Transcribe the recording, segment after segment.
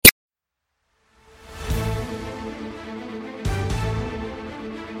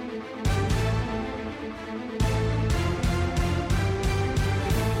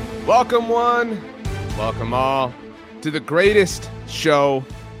Welcome one, welcome all to the greatest show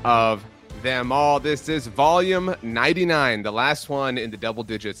of them all. This is volume 99, the last one in the double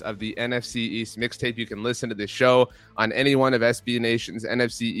digits of the NFC East mixtape. You can listen to this show on any one of SB Nation's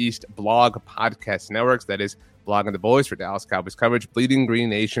NFC East blog podcast networks. That is Blogging the Boys for Dallas Cowboys coverage, Bleeding Green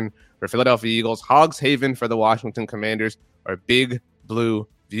Nation for Philadelphia Eagles, Hogs Haven for the Washington Commanders, or Big Blue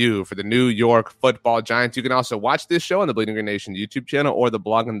View for the New York Football Giants. You can also watch this show on the Bleeding Green Nation YouTube channel or the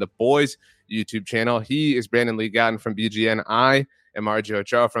Blogging the Boys YouTube channel. He is Brandon Lee Gowton from BGN. I am RJ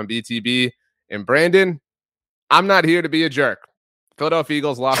Ochoa from BTB. And Brandon, I'm not here to be a jerk. Philadelphia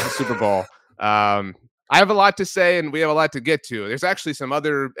Eagles lost the Super Bowl. I have a lot to say, and we have a lot to get to. There's actually some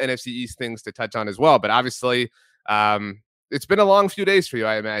other NFC East things to touch on as well, but obviously it's been a long few days for you,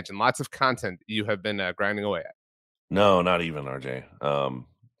 I imagine. Lots of content you have been grinding away at. No, not even, RJ.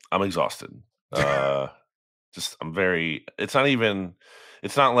 I'm exhausted. I'm very, it's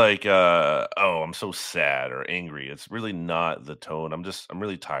not like, I'm so sad or angry. It's really not the tone. I'm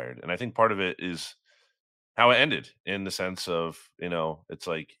really tired. And I think part of it is how it ended, in the sense of, it's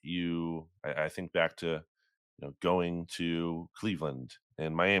like I think back to, going to Cleveland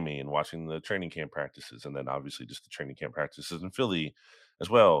and Miami and watching the training camp practices, and then obviously just the training camp practices in Philly as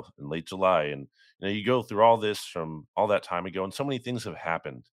well in late July. And, you go through all this from all that time ago, and so many things have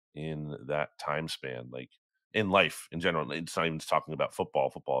happened in that time span, like in life in general. It's not even just talking about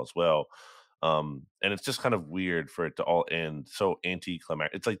football as well. And it's just kind of weird for it to all end so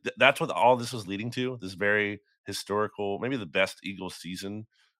anticlimactic. It's like that's what all this was leading to, this very historical, maybe the best Eagles season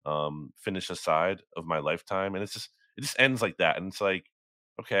finish aside of my lifetime. And it just ends like that. And it's like,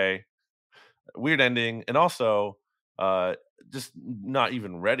 okay, weird ending. And also just not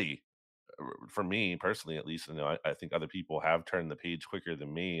even ready for me personally, at least. I think other people have turned the page quicker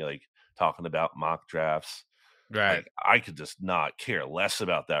than me, like talking about mock drafts. Right. Like, I could just not care less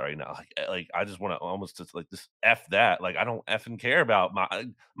about that right now. Like I just want to almost just like just F that. Like, I don't effing care about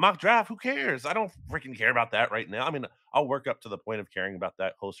mock draft. Who cares? I don't freaking care about that right now. I mean, I'll work up to the point of caring about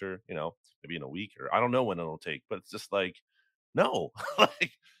that closer, maybe in a week, or I don't know when it'll take, but it's just like, no,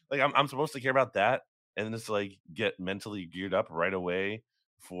 like I'm supposed to care about that. And just like get mentally geared up right away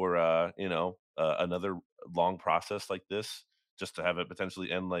for another long process like this, just to have it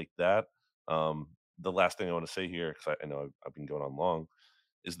potentially end like that. The last thing I want to say here, because I know I've been going on long,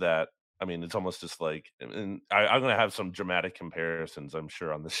 is that, I mean, it's almost just like, and I'm going to have some dramatic comparisons, I'm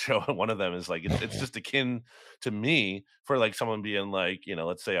sure, on this show. And one of them is like, it's just akin to me for like someone being like,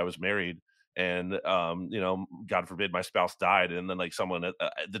 let's say I was married and, God forbid my spouse died. And then like someone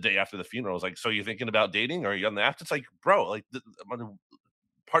the day after the funeral was like, so you're thinking about dating, or are you on the after? It's like, bro, like my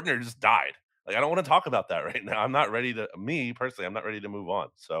partner just died. Like, I don't want to talk about that right now. I'm not ready to, me personally, I'm not ready to move on.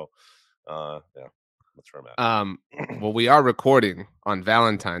 So, yeah. That's where I'm at. Well, we are recording on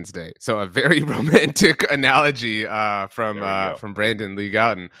Valentine's Day, so a very romantic analogy from Brandon Lee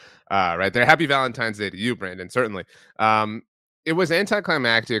Gowton right there. Happy Valentine's Day to you, Brandon. Certainly, it was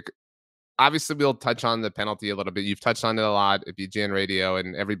anticlimactic. Obviously, we'll touch on the penalty a little bit. You've touched on it a lot at BGN Radio,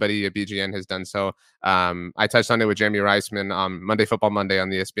 and everybody at BGN has done so. I touched on it with Jeremy Reisman on Monday Football Monday on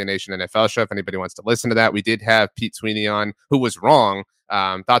the SB Nation NFL show. If anybody wants to listen to that, we did have Pete Sweeney on, who was wrong.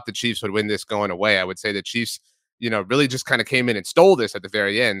 Thought the Chiefs would win this going away. I would say the Chiefs, really just kind of came in and stole this at the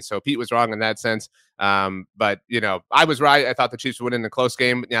very end. So Pete was wrong in that sense. But, I was right. I thought the Chiefs would win in a close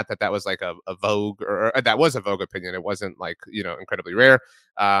game. Not that was like a vogue, or that was a vogue opinion. It wasn't like, incredibly rare.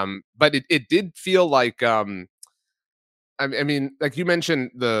 But it did feel like, I mean, like you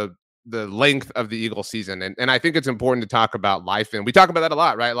mentioned the length of the Eagles season. And I think it's important to talk about life. And we talk about that a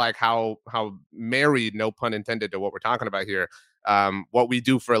lot, right? Like how married, no pun intended, to what we're talking about here. What we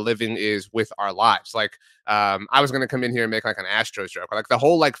do for a living is with our lives. Like, I was going to come in here and make like an Astros joke, like the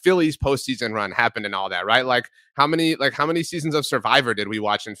whole like Phillies postseason run happened and all that, right? Like how many seasons of Survivor did we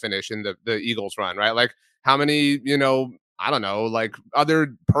watch and finish in the Eagles run, right? Like how many, I don't know, like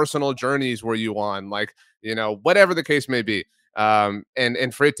other personal journeys were you on, like, whatever the case may be.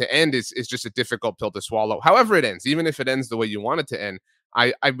 And for it to end is just a difficult pill to swallow. However it ends, even if it ends the way you want it to end.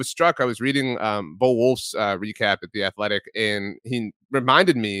 I was struck. I was reading Bo Wolf's recap at The Athletic, and he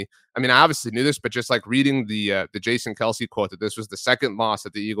reminded me, I mean, I obviously knew this, but just like reading the Jason Kelce quote, that this was the second loss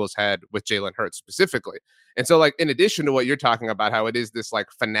that the Eagles had with Jalen Hurts specifically. And so, like, in addition to what you're talking about, how it is this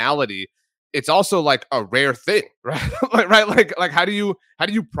like finality, it's also like a rare thing, right? Like how do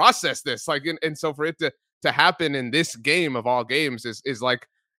you process this? Like, and so for it to happen in this game of all games is like,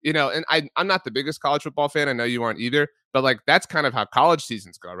 and I'm not the biggest college football fan. I know you aren't either, but like that's kind of how college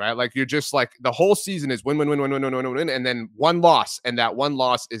seasons go, right? Like you're just like the whole season is win, and then one loss, and that one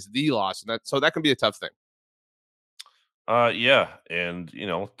loss is the loss, and so that can be a tough thing. Yeah, and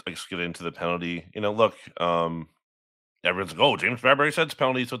let's get into the penalty. Look, everyone's like, "Oh, James Bradbury said it's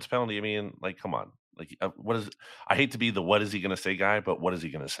penalty, so it's penalty." I mean, like, come on. Like, what is? I hate to be the "what is he going to say" guy, but what is he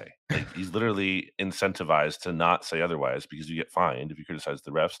going to say? Like, he's literally incentivized to not say otherwise because you get fined if you criticize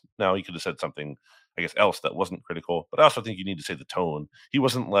the refs. Now, he could have said something, I guess, else that wasn't critical, but I also think you need to say the tone. He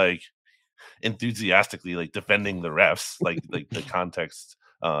wasn't like enthusiastically like defending the refs, like the context.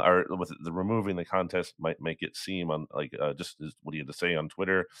 Or with the removing the contest might make it seem on like just as what he had to say on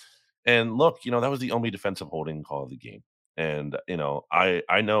Twitter. And look, that was the only defensive holding call of the game. And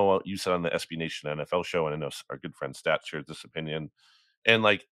I know you said on the SB Nation NFL show, and I know our good friend Stat shared this opinion. And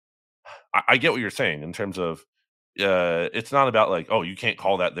like, I get what you're saying in terms of it's not about like, oh, you can't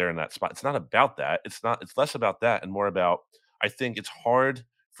call that there in that spot. It's not about that. It's not. It's less about that and more about. I think it's hard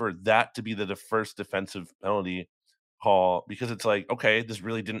for that to be the first defensive penalty call because it's like, okay, this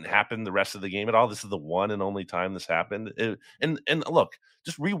really didn't happen the rest of the game at all. This is the one and only time this happened. And look,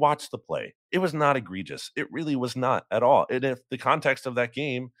 just rewatch the play. It was not egregious. It really was not at all. And if the context of that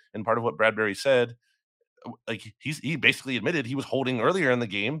game and part of what Bradbury said, like he basically admitted he was holding earlier in the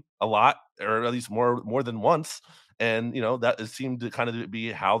game a lot, or at least more than once. And that it seemed to kind of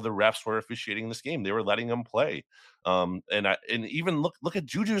be how the refs were officiating this game. They were letting him play. And even look at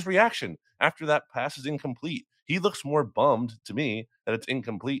Juju's reaction after that pass is incomplete. He looks more bummed to me that it's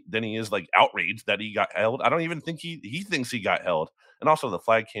incomplete than he is like outraged that he got held. I don't even think he thinks he got held. And also the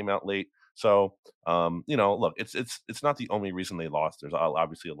flag came out late. So look, it's not the only reason they lost. There's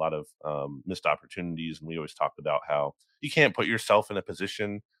obviously a lot of missed opportunities, and we always talk about how you can't put yourself in a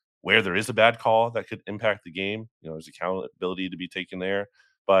position where there is a bad call that could impact the game. There's accountability to be taken there.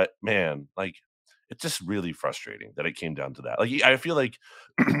 But man, like, it's just really frustrating that it came down to that. Like, I feel like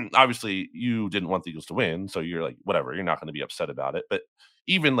obviously you didn't want the Eagles to win, so you're like, whatever, you're not going to be upset about it. But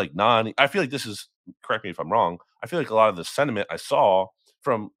even like I feel like this is, correct me if I'm wrong. I feel like a lot of the sentiment I saw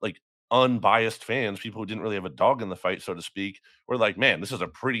from like unbiased fans, people who didn't really have a dog in the fight, so to speak, were like, man, this is a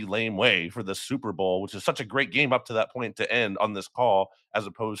pretty lame way for the Super Bowl, which is such a great game up to that point, to end on this call, as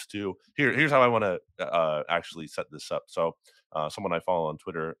opposed to here's how I want to actually set this up. So someone I follow on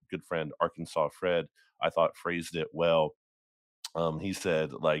Twitter, good friend Arkansas Fred, I thought phrased it well. He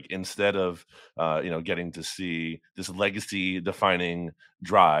said, like, instead of getting to see this legacy defining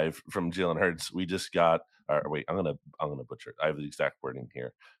drive from Jalen Hurts, we just got. Or wait, I'm gonna butcher it. I have the exact wording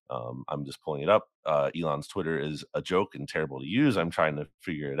here. I'm just pulling it up. Elon's Twitter is a joke and terrible to use. I'm trying to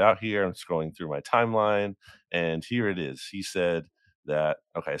figure it out here. I'm scrolling through my timeline, and here it is. He said that.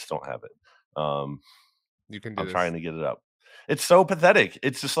 Okay, I still don't have it. You can do I'm this. trying to get it up. It's so pathetic.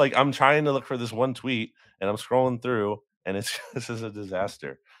 It's just like I'm trying to look for this one tweet, and I'm scrolling through, and it's this is a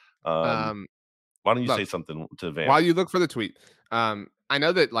disaster. Um, Why don't you say Look, something to Vamp? while you look for the tweet, I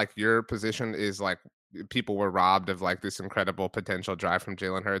know that like your position is like people were robbed of like this incredible potential drive from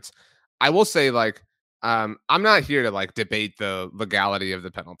Jalen Hurts. I will say like I'm not here to like debate the legality of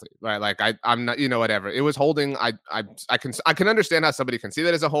the penalty, right? Like I'm not, whatever. It was holding. I can understand how somebody can see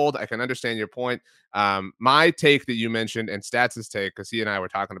that as a hold. I can understand your point. My take that you mentioned and Stats' take, because he and I were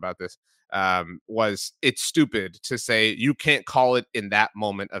talking about this, was it's stupid to say you can't call it in that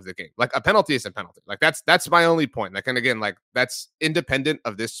moment of the game. Like a penalty is a penalty. Like that's my only point. Like, and again, like that's independent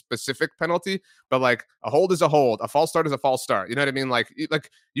of this specific penalty, but like a hold is a hold, a false start is a false start. You know what I mean? Like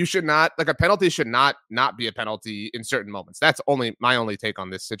you should not, like a penalty should not be a penalty in certain moments. That's only my only take on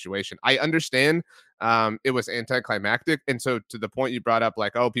this situation. I understand it was anticlimactic, and so to the point you brought up,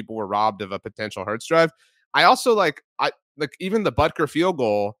 like, oh, people were robbed of a potential Hurts drive. I also I like even the Butker field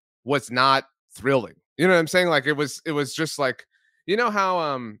goal was not thrilling. You know what I'm saying? Like it was just like,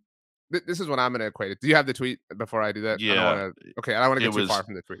 how this is what I'm gonna equate it. Do you have the tweet before I do that? I don't Yeah, want to I don't want to it get too far was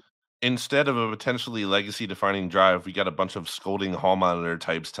from the tweet. instead of a potentially legacy defining drive, we got a bunch of scolding hall monitor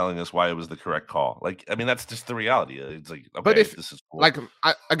types telling us why it was the correct call. Like, I mean, that's just the reality. It's like, But okay, if this is cool. like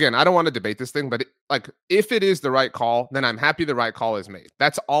again, I don't want to debate this thing, but like if it is the right call, then I'm happy the right call is made.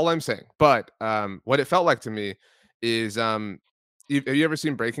 That's all I'm saying. But what it felt like to me is have you ever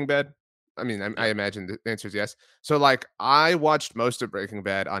seen Breaking Bad? I mean, I Yeah. imagine the answer is yes. So like I watched most of Breaking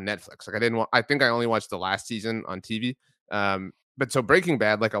Bad on Netflix. Like I think I only watched the last season on TV. But so Breaking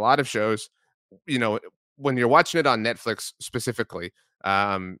Bad, like a lot of shows, you know, when you're watching it on Netflix specifically,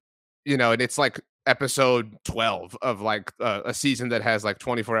 um, and it's like episode 12 of like a season that has like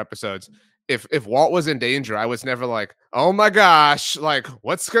 24 episodes. If Walt was in danger, I was never like, oh my gosh, like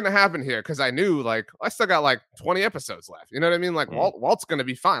what's gonna happen here? Because I knew like I still got like 20 episodes left. You know what I mean? Like Mm. Walt's gonna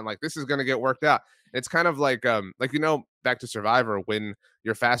be fine. Like this is gonna get worked out. It's kind of like back to Survivor when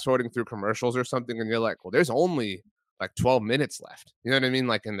you're fast forwarding through commercials or something, and you're like, well, there's only like 12 minutes left. You know what I mean?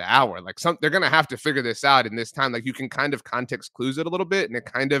 Like in the hour, like they're gonna have to figure this out in this time. Like you can kind of context clues it a little bit, and it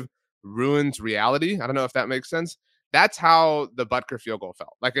kind of ruins reality. I don't know if that makes sense. That's how the Butker field goal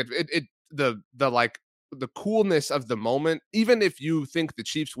felt. Like the like the coolness of the moment, even if you think the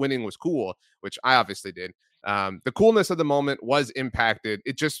Chiefs winning was cool, which I obviously did. The coolness of the moment was impacted.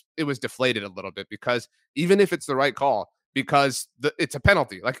 It was deflated a little bit because even if it's the right call, because it's a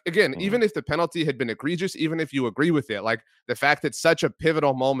penalty. Like again, Mhm. even if the penalty had been egregious, even if you agree with it, like the fact that such a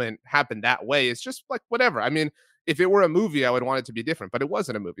pivotal moment happened that way is just like whatever. I mean, if it were a movie, I would want it to be different, but it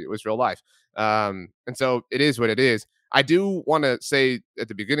wasn't a movie; it was real life. And so it is what it is. I do want to say at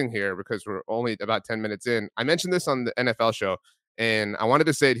the beginning here, because we're only about 10 minutes in, I mentioned this on the NFL show, and I wanted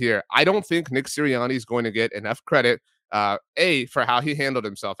to say it here. I don't think Nick Sirianni is going to get enough credit, for how he handled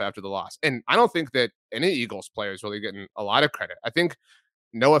himself after the loss. And I don't think that any Eagles player is really getting a lot of credit. I think,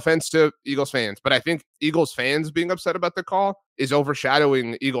 no offense to Eagles fans, but I think Eagles fans being upset about the call is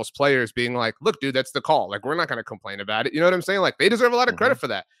overshadowing Eagles players being like, look, dude, that's the call. Like, we're not going to complain about it. You know what I'm saying? Like, they deserve a lot of credit Mhm. for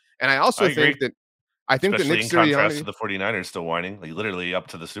that. And I agree, I think that Nick especially in contrast to Sirianni, the 49ers still whining, like, literally up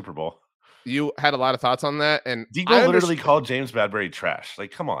to the Super Bowl. you had a lot of thoughts on that. And I Debo literally understand. called James Bradbury trash.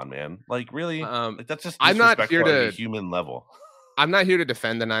 Like, come on, man. Like, really? Um, Like, that's just I'm not here disrespectful at a to human level. I'm not here to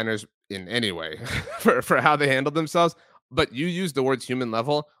defend the Niners in any way for how they handled themselves, but you used the words human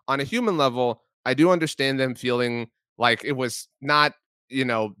level. On a human level, I do understand them feeling like it was not,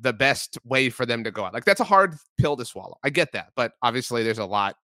 the best way for them to go out. Like that's a hard pill to swallow. I get that, but obviously there's a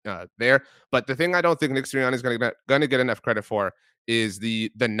lot there. But the thing I don't think Nick Sirianni is going to get enough credit for is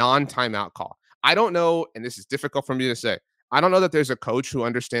the non timeout call. I don't know, and this is difficult for me to say. I don't know that there's a coach who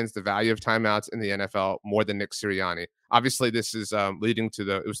understands the value of timeouts in the NFL more than Nick Sirianni. Obviously, this is leading to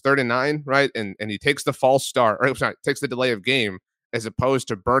it was 3rd and 9, right? And he takes the false start, or sorry, takes the delay of game as opposed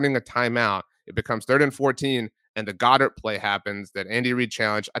to burning a timeout. It becomes 3rd and 14, and the Goddard play happens that Andy Reid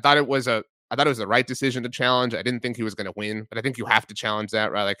challenged. I thought it was the right decision to challenge. I didn't think he was going to win, but I think you have to challenge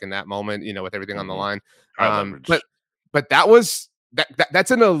that, right? Like in that moment, with everything on the Mhm. line. High But leverage. that was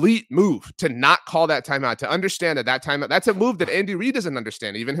that's an elite move to not call that timeout, to understand that timeout. That's a move that Andy Reid doesn't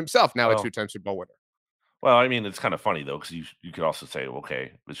understand, even himself. Now a Well two-time Super Bowl winner. I mean, it's kinda funny though, because you could also say,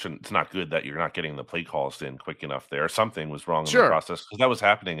 okay, it's not good that you're not getting the play calls in quick enough there. Something was wrong in the Sure. process because that was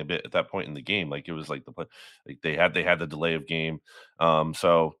happening a bit at that point in the game. Like, it was like the play like, they had the delay of game.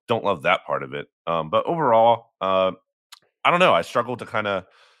 So don't love that part of it. But overall, I don't know, I struggled to kinda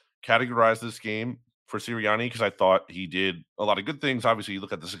categorize this game for Sirianni because I thought he did a lot of good things. Obviously, you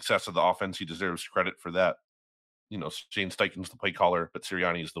look at the success of the offense, he deserves credit for that. Shane Steichen's the play caller, but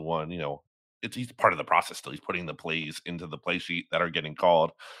Sirianni is the one, he's part of the process still. He's putting the plays into the play sheet that are getting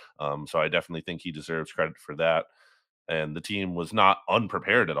called. So I definitely think he deserves credit for that. And the team was not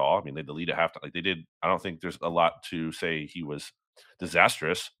unprepared at all. I mean, they deleted halftime like they did. I don't think there's a lot to say he was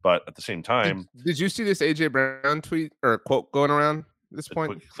disastrous, but at the same Did time, Did you see this AJ Brown tweet or quote going around at this the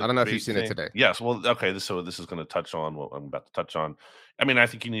point? quick I don't know if you've clickbait seen it thing? today. Yes, well, okay, so this is gonna touch on what I'm about to touch on. I mean, I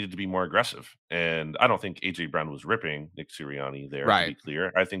think he needed to be more aggressive, and I don't think AJ Brown was ripping Nick Sirianni there, to Right. be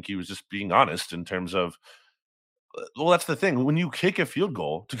clear. I think he was just being honest in terms of well, that's the thing. When you kick a field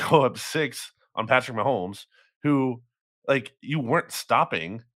goal to go up 6 on Patrick Mahomes, who, like, you weren't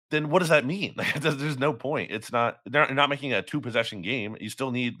stopping, then what does that mean? Like, there's no point. It's not they're not making a two-possession game. You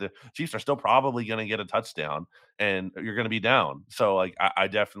still need the Chiefs are still probably gonna get a touchdown, and you're gonna be down. So, like, I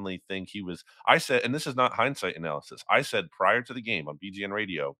definitely think he was I said and this is not hindsight analysis. I said prior to the game on BGN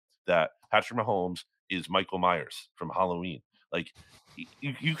Radio that Patrick Mahomes is Michael Myers from Halloween. Like,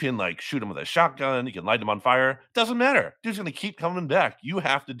 you can like shoot him with a shotgun, you can light him on fire. Doesn't matter. Dude's gonna keep coming back. You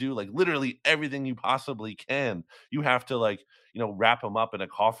have to do like literally everything you possibly can. You have to like wrap him up in a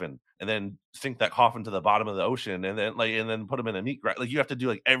coffin and then sink that coffin to the bottom of the ocean and then put him in a meat grinder. Like you have to do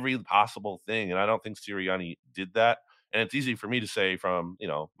like every possible thing, and I don't think Sirianni did that. And it's easy for me to say from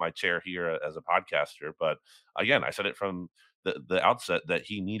my chair here as a podcaster, but again, I said it from the outset that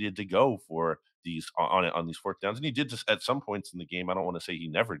he needed to go for these on these fourth downs, and he did just at some points in the game. I don't want to say he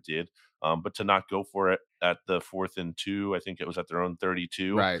never did, but to not go for it at the 4th and 2, I think it was at their own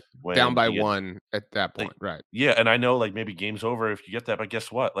 32 Right. Down when by he had one at that like point. Right. yeah, and I know like maybe game's over if you get that, but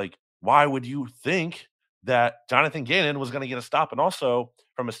guess what? Like, why would you think that Jonathan Gannon was going to get a stop? And also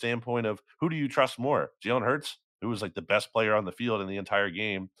from a standpoint of who do you trust more, Jalen Hurts, who was like the best player on the field in the entire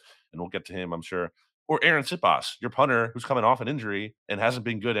game, and we'll get to him, I'm sure, or Aaron Sipas, your punter who's coming off an injury and hasn't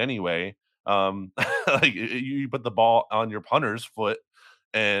been good anyway. Like you put the ball on your punter's foot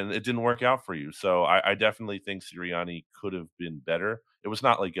and it didn't work out for you. So I definitely think Sirianni could have been better. It was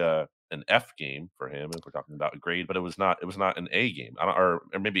not like an F game for him if we're talking about a grade, but it was not an A game. I don't, or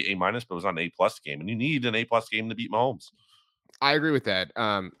maybe A minus, but it was not an A plus game. And you need an A plus game to beat Mahomes. I agree with that.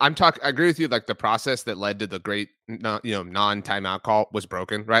 I agree with you. Like the process that led to the great, non timeout call was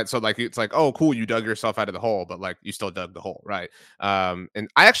broken, right? So like it's like, oh, cool, you dug yourself out of the hole, but like you still dug the hole, right? And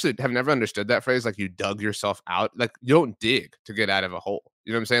I actually have never understood that phrase. Like you dug yourself out. Like you don't dig to get out of a hole.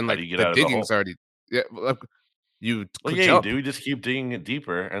 You know what I'm saying? How do Like you get the out of the digging's hole? already, yeah. Like, you Well, yeah, you jump. do. You just keep digging it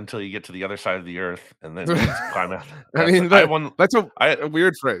deeper until you get to the other side of the earth, and then you just climb out. I That's mean, I won. that's I a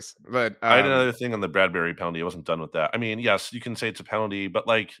weird phrase, but I had another thing on the Bradbury penalty. I wasn't done with that. I mean, yes, you can say it's a penalty, but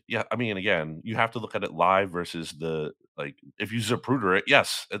like, yeah, I mean, again, you have to look at it live versus the like. If you Zapruder it,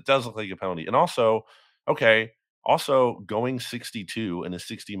 yes, it does look like a penalty. And also, okay, also going 62 in a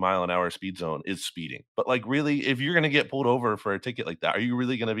 60-mile-an-hour speed zone is speeding. But like, really, if you're gonna get pulled over for a ticket like that, are you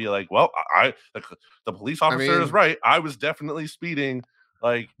really gonna be like, well, the police I officer is mean, right. I was definitely speeding.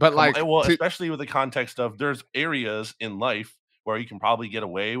 Like, but come on. like Well, to especially with the context of there's areas in life where you can probably get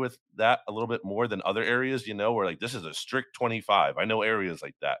away with that a little bit more than other areas, where like this is a strict 25. I know areas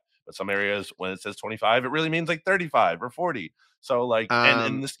like that, but some areas when it says 25, it really means like 35 or 40. So like, and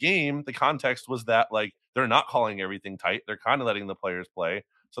in um this game, the context was that like they're not calling everything tight. They're kind of letting the players play.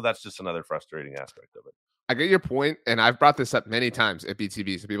 So that's just another frustrating aspect of it. I get your point, and I've brought this up many times at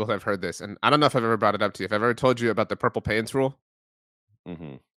BTB, so people have heard this, and I don't know if I've ever brought it up to you. If I've ever told you about the purple pants rule,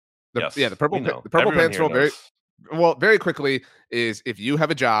 Hmm. the Yes, we know. the purple Everyone pants here rule knows. very quickly is if you have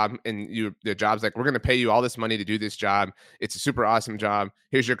a job and the job's like we're going to pay you all this money to do this job, it's a super awesome job.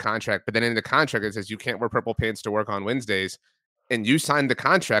 Here's your contract, but then in the contract it says you can't wear purple pants to work on Wednesdays, and you sign the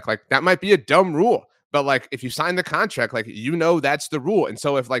contract, like that might be a dumb rule. But like if you sign the contract, like that's the rule. And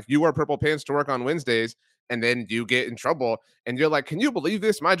so if like you wear purple pants to work on Wednesdays and then you get in trouble and you're like, can you believe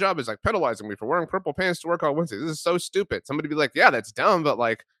this? My job is like penalizing me for wearing purple pants to work on Wednesdays. This is so stupid. Somebody be like, yeah, that's dumb, but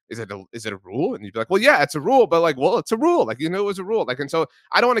like, is it a rule? And you'd be like, well, yeah, it's a rule, but like, well, it's a rule. Like, it was a rule. Like, and so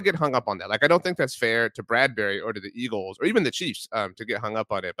I don't want to get hung up on that. Like, I don't think that's fair to Bradbury or to the Eagles or even the Chiefs to get hung up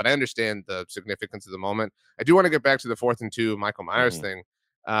on it. But I understand the significance of the moment. I do want to get back to the 4th and 2 Michael Myers Hmm.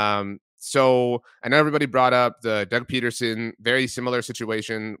 thing. So I know everybody brought up the Doug Peterson, very similar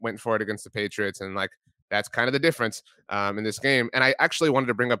situation, went for it against the Patriots, and like that's kind of the difference in this game. And I actually wanted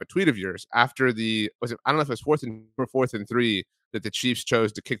to bring up a tweet of yours after I don't know if it was 4th and 3 that the Chiefs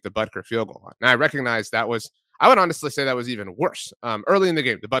chose to kick the Butker field goal on. And I recognize I would honestly say that was even worse. Early in the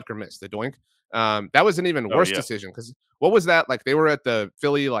game, the Butker missed the doink. That was an even Oh worse yeah. decision because what was that? Like they were at the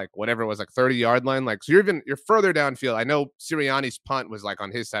Philly, like whatever it was, like 30-yard line. Like so you're further downfield. I know Sirianni's punt was like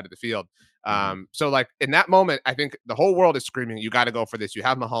on his side of the field. Hmm. So like in that moment, I think the whole world is screaming, you got to go for this. You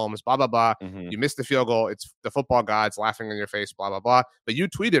have Mahomes, blah, blah, blah. Hmm. You missed the field goal. It's the football gods laughing in your face, blah, blah, blah. But you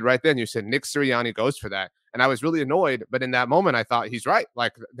tweeted right then, you said Nick Sirianni goes for that. And I was really annoyed. But in that moment, I thought he's right.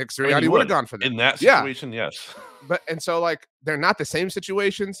 Like Nick I mean, Sirianni you would have would gone for that. in that Yeah. situation, yes. But and so like they're not the same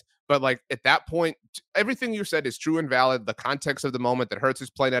situations, but like at that point, everything you said is true and valid. The context of the moment that Hurts is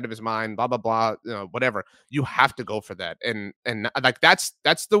playing out of his mind, blah blah blah, whatever. You have to go for that, and like that's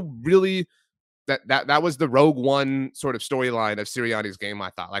the really that was the Rogue One sort of storyline of Sirianni's game. I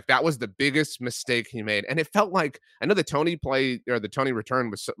thought like that was the biggest mistake he made, and it felt like I know the Tony play or the Tony return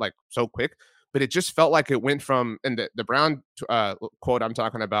was so quick, but it just felt like it went from and the Brown quote I'm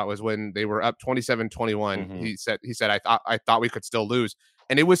talking about was when they were up 27-21. Hmm. He said I thought we could still lose,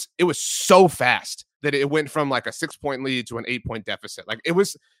 and it was so fast that it went from like a 6-point lead to an 8-point deficit. Like it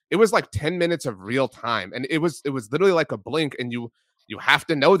was like 10 minutes of real time, and it was literally like a blink, and you have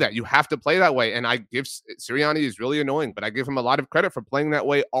to know that. You have to play that way. And I give Sirianni is really annoying, but I give him a lot of credit for playing that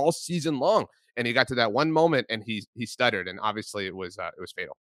way all season long. And he got to that one moment and he stuttered, and obviously it was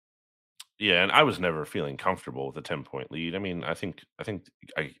fatal. Yeah, and I was never feeling comfortable with a 10-point lead. I mean, I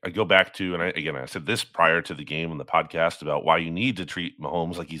go back to, and I said this prior to the game on the podcast about why you need to treat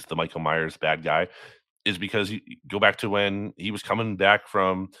Mahomes like he's the Michael Myers bad guy is because you go back to when he was coming back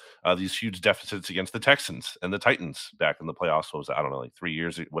from these huge deficits against the Texans and the Titans back in the playoffs. What was that? I don't know, like 3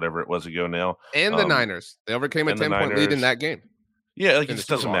 years, whatever it was ago now. And the Um, Niners. They overcame a and the 10-point lead in Niners. that game Yeah, like, it in the just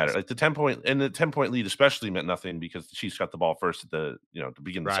Super doesn't Bowl, matter. obviously. Like, the 10-point lead especially meant nothing because the Chiefs got the ball first at to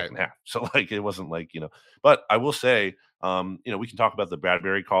begin the Right. second half. So, like, it wasn't like, but I will say, we can talk about the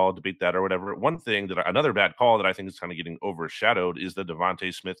Bradbury call, debate that or whatever. One thing another bad call that I think is kind of getting overshadowed is the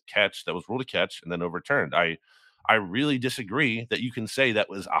Devontae Smith catch that was ruled a catch and then overturned. I really disagree that you can say that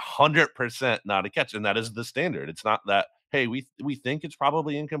was 100% not a catch, and that is the standard. It's not that, hey, we think it's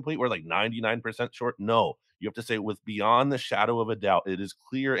probably incomplete. We're like 99% short. No, you have to say with beyond the shadow of a doubt, it is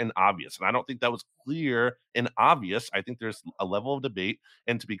clear and obvious. And I don't think that was clear and obvious. I think there's a level of debate.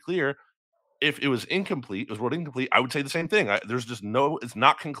 And to be clear, if it was incomplete, it was ruled incomplete, I would say the same thing. There's just no, it's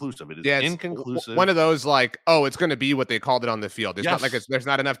not conclusive. It is Yeah, it's one inconclusive. of those like, oh, it's going to be what they called it on the field. There's not like Yes, there's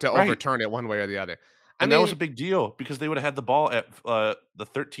not enough to right. overturn it one way or the other. I And that was mean, a big deal because they would have had the ball at the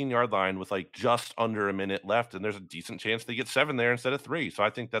 13-yard line with like just under a minute left, and there's a decent chance they get 7 there instead of 3. So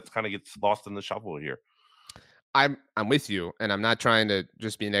I think that's kind of gets lost in the shuffle here. I'm with you, and I'm not trying to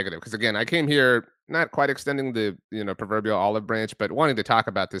just be negative because again, I came here not quite extending the proverbial olive branch, but wanting to talk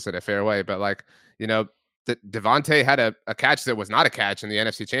about this in a fair way. But like Devontae had a catch that was not a catch in the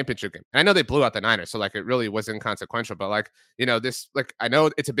NFC Championship game. And I know they blew out the Niners, so like it really was inconsequential. But like this, like I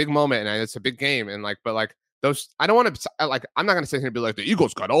know it's a big moment and it's a big game, and like but like those, I don't want to like I'm not going to sit here and be like the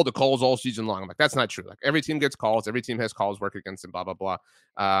Eagles got all the calls all season long. I'm like that's not true. Like every team gets calls, every team has calls work against them, blah blah blah.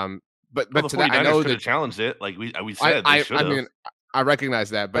 Well, But the to that, I 49ers know could have that challenged it. Like we said, they should I have. mean, I recognize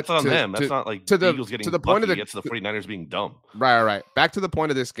that, but That's on them. That's not like the Eagles to getting the point of lucky. the It's the 49ers being dumb. right. Back to the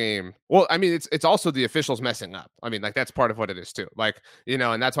point of this game. Well, I mean, it's also the officials messing up. I mean, like that's part of what it is too. Like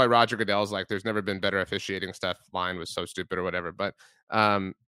and that's why Roger Goodell's like, there's never been better officiating stuff. Line was so stupid or whatever.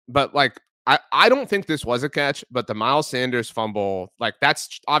 But like I don't think this was a catch, but the Miles Sanders fumble, like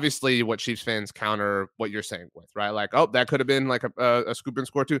that's obviously what Chiefs fans counter what you're saying with, right? Like, oh, that could have been like a scoop and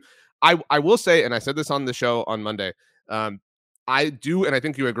score too. I will say, and I said this on the show on Monday. I do, and I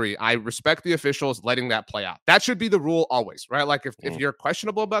think you agree. I respect the officials letting that play out. That should be the rule always, right? Like if you're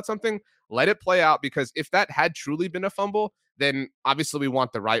questionable about something, let it play out because if that had truly been a fumble, then obviously we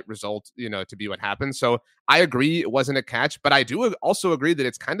want the right result, to be what happens. So I agree it wasn't a catch, but I do also agree that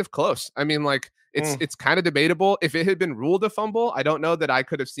it's kind of close. I mean, like it's kind of debatable. If it had been ruled a fumble, I don't know that I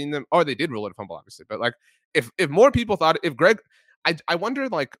could have seen them, or they did rule it a fumble, obviously. But like if more people thought, if Greg, I wonder,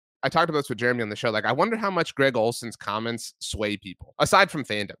 like I talked about this with Jeremy on the show. Like, I wonder how much Greg Olson's comments sway people, aside from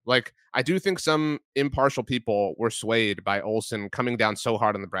fandom. Like, I do think some impartial people were swayed by Olson coming down so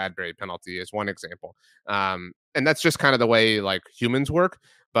hard on the Bradbury penalty, as one example. And that's just kind of the way like humans work.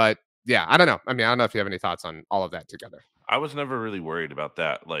 But yeah, I don't know. I mean, I don't know if you have any thoughts on all of that together. I was never really worried about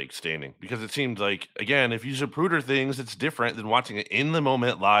that, like, standing, because it seemed like, again, if you Zapruder things, it's different than watching it in the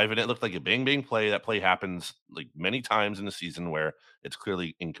moment live, and it looked like a bang bang play. That play happens like many times in the season where it's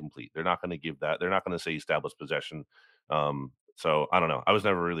clearly incomplete. They're not going to give that. They're not going to say established possession. So I don't know. I was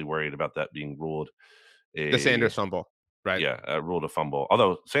never really worried about that being ruled The a Sanders fumble, right? yeah, ruled a fumble.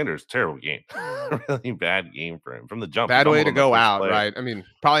 Although Sanders terrible game, really bad game for him from the jump. He Bad way fumbled to on the go first out, play. right? I mean,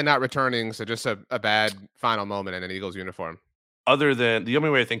 probably not returning, so just a bad final moment in an Eagles uniform. Other than the only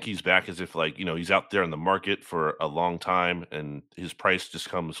way I think he's back is if, like, he's out there in the market for a long time and his price just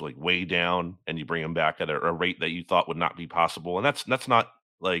comes like way down and you bring him back at a rate that you thought would not be possible. And that's not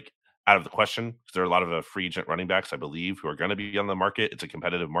like out of the question because there are a lot of free agent running backs, I believe, who are going to be on the market. It's a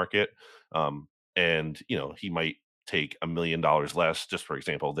competitive market. And he might take $1 million less, just for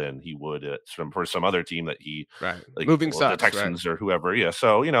example, than he would for some other team that he Right. like, Moving well, the sucks, right? Texans or whoever. Yeah.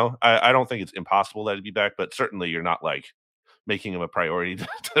 So, I don't think it's impossible that he'd be back, but certainly you're not like making him a priority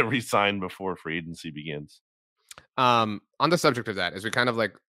to resign before free agency begins. On the subject of that, as we kind of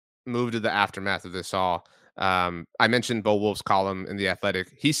like move to the aftermath of this all, I mentioned Bo Wolf's column in The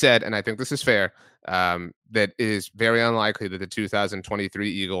Athletic. He said, and I think this is fair, that it is very unlikely that the 2023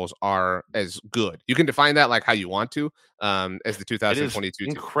 Eagles are as good. You can define that like how you want to, as the It is 2022 team.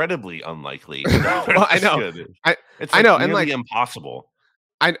 incredibly unlikely. Well, I know. Good. It's I like know, and nearly like impossible.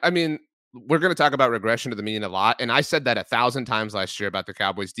 I mean, we're going to talk about regression to the mean a lot. And I said that 1,000 times last year about the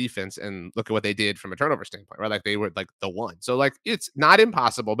Cowboys defense, and look at what they did from a turnover standpoint, right? Like they were like the one. So like, it's not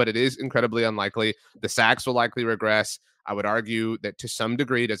impossible, but it is incredibly unlikely. The sacks will likely regress. I would argue that to some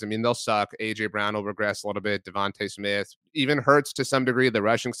degree, doesn't mean they'll suck. AJ Brown will regress a little bit. Devontae Smith, even Hurts to some degree, the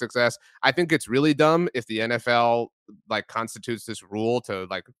rushing success. I think it's really dumb if the NFL like constitutes this rule to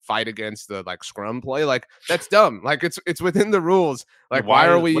like fight against the like scrum play. Like that's dumb. Like it's within the rules. Like why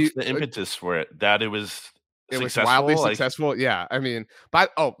are we? What's the impetus for it? That it was Was wildly successful. Like, successful. Yeah, I mean,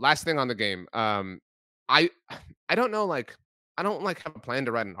 but last thing on the game. I I don't know. Like I don't like have a plan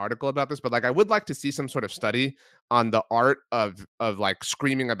to write an article about this, but like I would like to see some sort of study on the art of like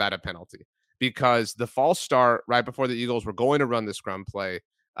screaming about a penalty because the false start right before the Eagles were going to run the scrum play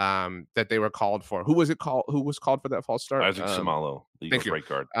that they were called for. Who was it called? Who was called for that false start? Isaac Samalo, the Thank Eagles you.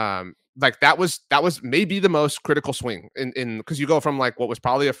 right guard. Like that was maybe the most critical swing in because you go from like what was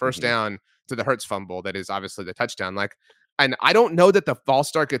probably a first down to the Hurts fumble that is obviously the touchdown. Like, and I don't know that the false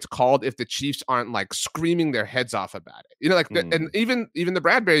start gets called if the Chiefs aren't like screaming their heads off about it. Like and even the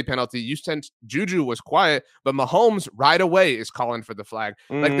Bradbury penalty, you sent Juju was quiet, but Mahomes right away is calling for the flag.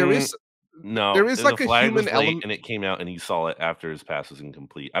 Like there is no, there is like the a flag human was late element. and it came out and he saw it after his pass was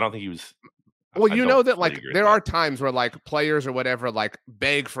incomplete. I don't think he was Well, I you don't know that fully like agree with there that. are times where like players or whatever like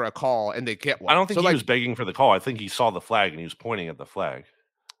beg for a call and they get I one. don't think So he like was begging for the call. I think he saw the flag and he was pointing at the flag.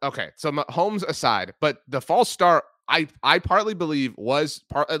 okay, so Holmes aside, but the false start I partly believe was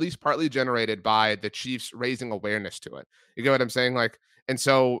at least partly generated by the Chiefs raising awareness to it. You get what I'm saying? Like, and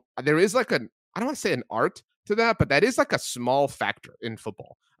so there is like an I don't want to say an art to that, but that is like a small factor in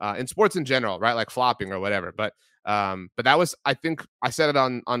football, in sports in general, right? Like flopping or whatever. But that was I think I said it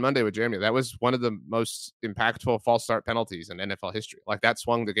on Monday with Jeremy. That was one of the most impactful false start penalties in NFL history. Like that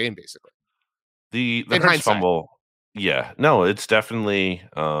swung the game basically. The In Hurts hindsight, fumble, yeah, no, it's definitely,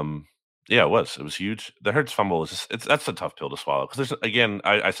 yeah, it was huge. The Hurts fumble is just that's a tough pill to swallow because there's again,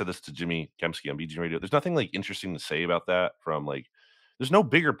 I said this to Jimmy Kempski on BG Radio. There's nothing like interesting to say about that from like, there's no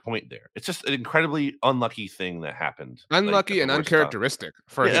bigger point there. It's just an incredibly unlucky thing that happened like at unlucky the and worst time. uncharacteristic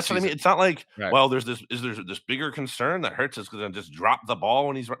for Yeah, his that's what I mean. season. It's not like, Right. well, there's this bigger concern that Hurts is gonna just drop the ball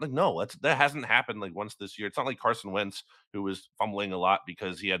when he's like, no, that hasn't happened like once this year. It's not like Carson Wentz who was fumbling a lot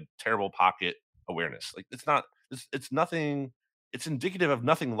because he had terrible pocket awareness. Like it's not it's nothing, it's indicative of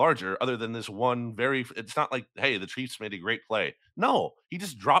nothing larger other than this one very it's not like, hey, the Chiefs made a great play. No, he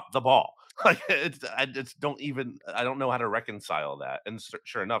just dropped the ball. Like I just don't even I don't know how to reconcile that. And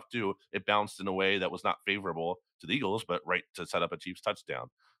sure enough, too, it bounced in a way that was not favorable to the Eagles, but right to set up a Chiefs touchdown.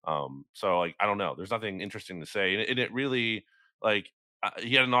 So like I don't know. There's nothing interesting to say, and it really like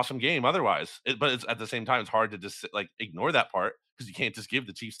he had an awesome game. Otherwise, but it's at the same time it's hard to just like ignore that part because you can't just give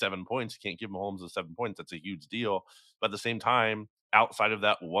the Chiefs 7 points. You can't give Mahomes the 7 points. That's a huge deal. But at the same time, outside of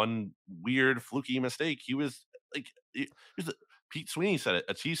that one weird fluky mistake, he was like he was Pete Sweeney said it.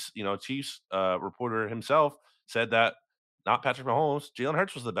 A Chiefs, Chiefs reporter himself said that not Patrick Mahomes, Jalen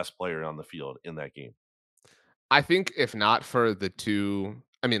Hurts was the best player on the field in that game. I think if not for the two,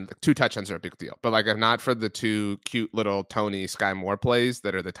 I mean, the two touchdowns are a big deal, but like if not for the two cute little Tony Sky Moore plays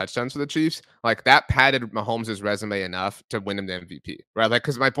that are the touchdowns for the Chiefs, like that padded Mahomes' resume enough to win him the MVP, right? Like,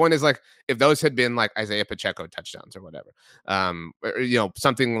 because my point is like if those had been like Isaiah Pacheco touchdowns or whatever,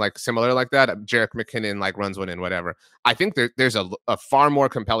 something like similar like that, Jerick McKinnon like runs one in, whatever. I think there's a far more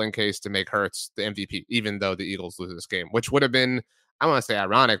compelling case to make Hurts the MVP, even though the Eagles lose this game, which would have been I don't want to say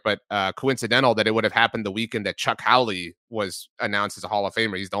ironic, but coincidental that it would have happened the weekend that Chuck Howley was announced as a Hall of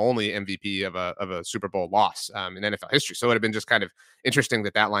Famer. He's the only MVP of a Super Bowl loss in NFL history. So it would have been just kind of interesting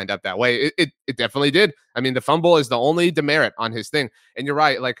that lined up that way. It definitely did. I mean, the fumble is the only demerit on his thing. And you're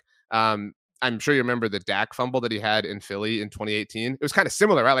right. Like, I'm sure you remember the Dak fumble that he had in Philly in 2018. It was kind of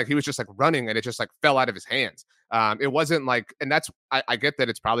similar, right? Like he was just like running and it just like fell out of his hands. It wasn't like, and that's I get that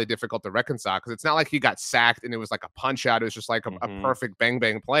it's probably difficult to reconcile because it's not like he got sacked and it was like a punch out. It was just like a perfect bang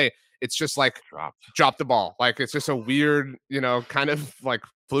bang play. It's just like drop the ball. Like it's just a weird, kind of like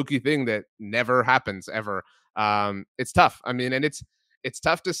fluky thing that never happens ever. It's tough. I mean, and it's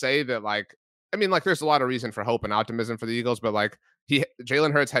tough to say that like I mean, like there's a lot of reason for hope and optimism for the Eagles, but like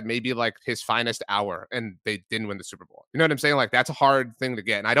Jalen Hurts had maybe like his finest hour and they didn't win the Super Bowl. You know what I'm saying? Like that's a hard thing to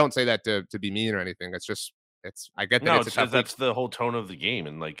get. And I don't say that to be mean or anything. It's just I get that No, it's a tough week. that's the whole tone of the game,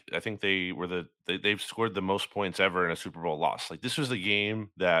 and like I think they've scored the most points ever in a Super Bowl loss. Like this was the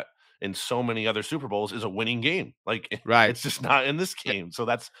game that in so many other Super Bowls is a winning game. Like Right. it's just not in this game. So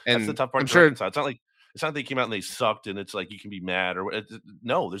that's the And tough part I'm to sure reconcile. It's not like they came out and they sucked, and it's like you can be mad or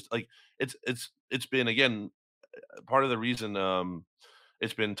no. There's like it's been again part of the reason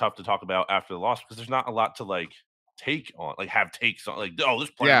it's been tough to talk about after the loss because there's not a lot to like take on, like have takes on, like oh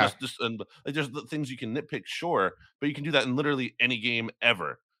this player yeah, this and like there's the things you can nitpick, sure, but you can do that in literally any game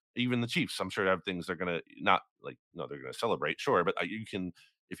ever. Even the Chiefs, I'm sure, have things they're gonna not like no they're gonna celebrate, sure, but you can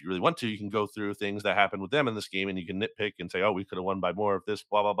if you really want to, you can go through things that happened with them in this game and you can nitpick and say, oh, we could have won by more of this,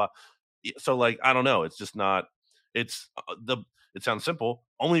 blah blah blah. So like I don't know, it's just not. It's the it sounds simple.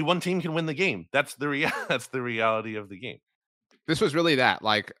 Only one team can win the game. That's that's the reality of the game. this was really that.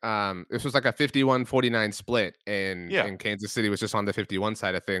 Like, this was like a 51-49 split, and Yeah. in Kansas City was just on the 51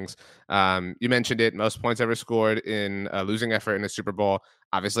 side of things. You mentioned it, most points ever scored in a losing effort in a Super Bowl.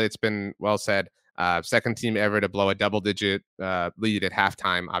 Obviously, it's been well said. Second team ever to blow a double-digit lead at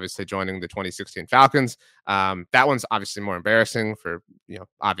halftime. Obviously, joining the 2016 Falcons. That one's obviously more embarrassing for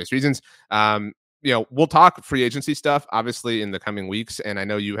obvious reasons. We'll talk free agency stuff obviously in the coming weeks. And I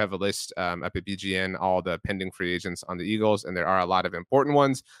know you have a list up at BGN, all the pending free agents on the Eagles, and there are a lot of important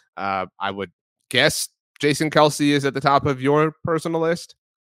ones. I would guess Jason Kelsey is at the top of your personal list.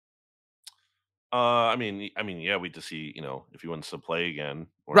 Yeah, we to see, if he wants to play again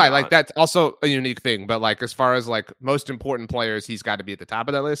or Right, like, not. that's also a unique thing, but, like, as far as, like, most important players, he's gotta be at the top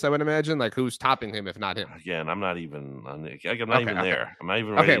of that list, I would imagine, like, who's topping him if not him? Again, I'm not Okay, even okay. there. I'm not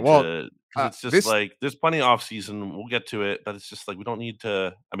even Okay, ready well, to, because it's just this like there's plenty of off season. We'll get to it, but it's just like we don't need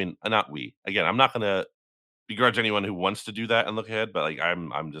to. Not we. Again, I'm not gonna begrudge anyone who wants to do that and look ahead, but like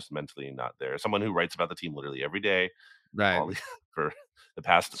I'm just mentally not there. Someone who writes about the team literally every day, Right, all the, for the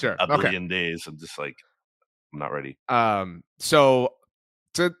past sure, a okay. billion days. I'm just like I'm not ready. So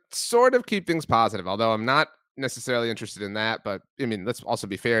to sort of keep things positive, although I'm not necessarily interested in that, but I mean, let's also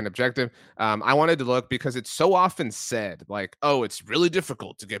be fair and objective. I wanted to look because it's so often said, like, oh, it's really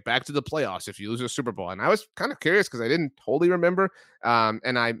difficult to get back to the playoffs if you lose a Super Bowl. And I was kind of curious because I didn't totally remember.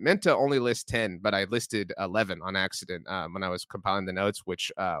 And I meant to only list 10, but I listed 11 on accident when I was compiling the notes,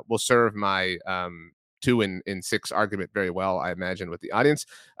 which will serve my two in six argument very well, I imagine, with the audience.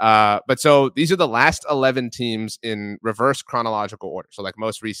 But so these are the last 11 teams in reverse chronological order. So, like,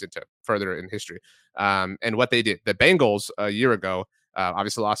 most recent to further in history. And what they did, the Bengals a year ago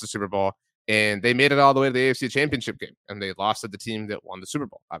obviously lost the Super Bowl, and they made it all the way to the AFC Championship game, and they lost to the team that won the Super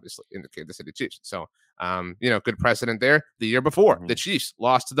Bowl, obviously in the Kansas City Chiefs. So, good precedent there. The year before, the Hmm. Chiefs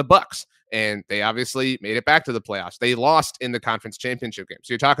lost to the Bucks, and they obviously made it back to the playoffs. They lost in the conference championship game.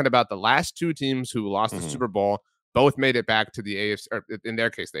 So you're talking about the last two teams who lost the Hmm. Super Bowl both made it back to the AFC, or in their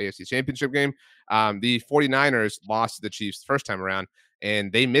case, the AFC Championship game. The 49ers lost to the Chiefs the first time around,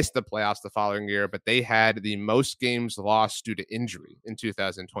 and they missed the playoffs the following year, but they had the most games lost due to injury in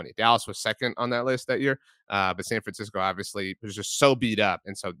 2020. Dallas was second on that list that year, but San Francisco obviously was just so beat up,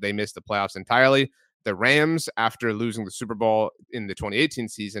 and so they missed the playoffs entirely. The Rams, after losing the Super Bowl in the 2018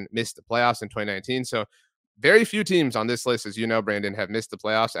 season, missed the playoffs in 2019. So very few teams on this list, as you know, Brandon, have missed the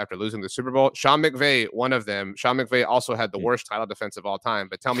playoffs after losing the Super Bowl. Sean McVay, one of them. Sean McVay also had the worst title defense of all time.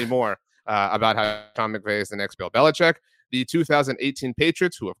 But tell me more about how Sean McVay is the next Bill Belichick. The 2018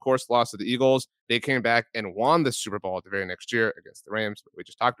 Patriots, who of course lost to the Eagles, they came back and won the Super Bowl the very next year against the Rams, we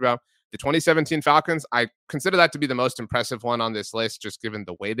just talked about. The 2017 Falcons, I consider that to be the most impressive one on this list, just given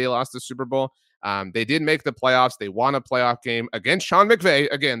the way they lost the Super Bowl. They did make the playoffs. They won a playoff game against Sean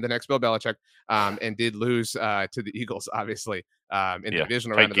McVay, again, the next Bill Belichick, and did lose to the Eagles, obviously, in the Yeah,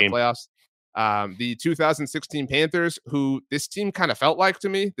 divisional round tight of the game. playoffs. The 2016 Panthers, who this team kind of felt like to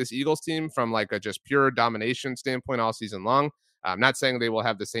me, this Eagles team, from like a just pure domination standpoint all season long. I'm not saying they will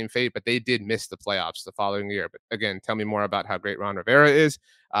have the same fate, but they did miss the playoffs the following year. But again, tell me more about how great Ron Rivera is.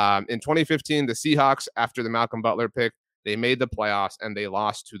 In 2015, the Seahawks, after the Malcolm Butler pick, they made the playoffs and they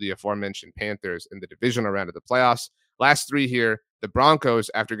lost to the aforementioned Panthers in the divisional round of the playoffs. Last three here, the Broncos,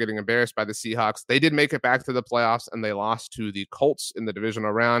 after getting embarrassed by the Seahawks, they did make it back to the playoffs and they lost to the Colts in the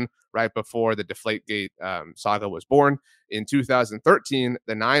divisional round right before the Deflategate saga was born. In 2013,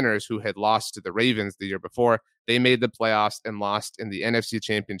 the Niners, who had lost to the Ravens the year before, they made the playoffs and lost in the NFC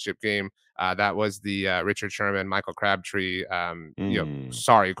Championship game. That was the Richard Sherman, Michael Crabtree, Mm,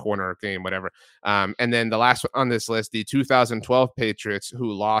 sorry corner game, whatever. And then the last one on this list, the 2012 Patriots,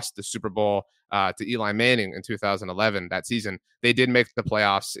 who lost the Super Bowl to Eli Manning in 2011 that season. They did make the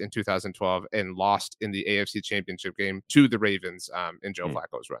playoffs in 2012 and lost in the AFC Championship game to the Ravens in Joe mm.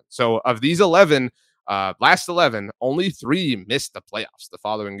 Flacco's run. So of these 11, last 11, only three missed the playoffs the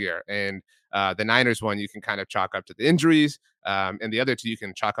following year. And the Niners one, you can kind of chalk up to the injuries. And the other two, you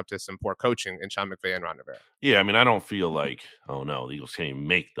can chalk up to some poor coaching in Sean McVay and Ron Rivera. Yeah, I don't feel like, oh no, the Eagles can't even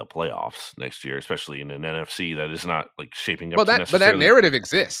make the playoffs next year, especially in an NFC that is not like shaping up Well, to that necessarily. narrative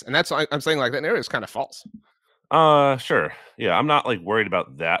exists, and that's why I'm saying, like, that narrative is kind of false. Sure. Yeah, I'm not like worried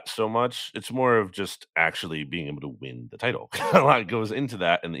about that so much. It's more of just actually being able to win the title. A lot goes into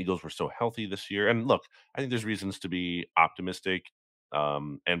that, and the Eagles were so healthy this year. And look, I think there's reasons to be optimistic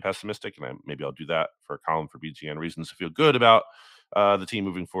and pessimistic, and maybe I'll do that for a column for BGN. Reasons to feel good about the team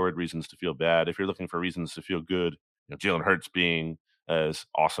moving forward, reasons to feel bad. If you're looking for reasons to feel good, Jalen Hurts being as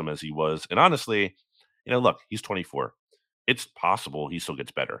awesome as he was, and honestly, look, he's 24. It's possible he still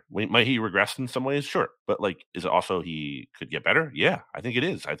gets better. Might he regress in some ways? Sure. But, like, is it also he could get better? Yeah, I think it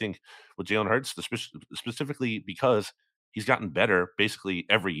is. I think with Jalen Hurts, specifically because he's gotten better basically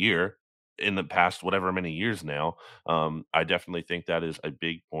every year in the past whatever many years now, I definitely think that is a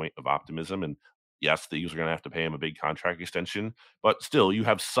big point of optimism. And yes, the Eagles are going to have to pay him a big contract extension, but still, you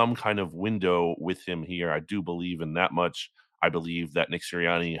have some kind of window with him here. I do believe in that much. I believe that Nick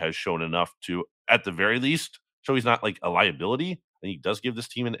Sirianni has shown enough to, at the very least, so he's not like a liability. And he does give this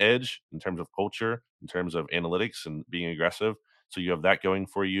team an edge in terms of culture, in terms of analytics and being aggressive. So you have that going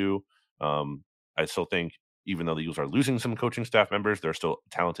for you. I still think even though the Eagles are losing some coaching staff members, there are still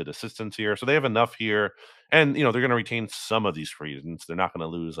talented assistants here. So they have enough here. And, they're going to retain some of these free agents. They're not going to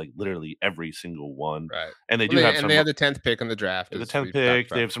lose like literally every single one. Right. And they Well, do have they some have the 10th pick in the draft, the as 10th we've talked pick.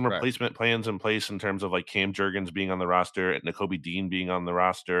 They about. have some Right. replacement plans in place in terms of like Cam Jurgens being on the roster and Nakobe Dean being on the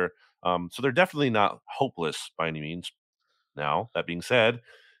roster. So they're definitely not hopeless by any means. Now, that being said,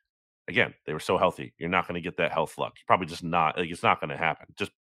 again, they were so healthy. You're not going to get that health luck. You're probably just not like it's not going to happen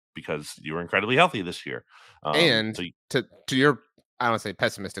just because you were incredibly healthy this year. And to your, I don't say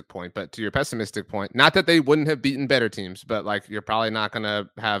pessimistic point, but to your pessimistic point, not that they wouldn't have beaten better teams, but like you're probably not going to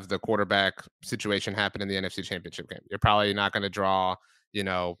have the quarterback situation happen in the NFC Championship game. You're probably not going to draw, you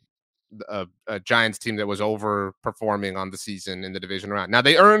know, a Giants team that was overperforming on the season in the division round. Now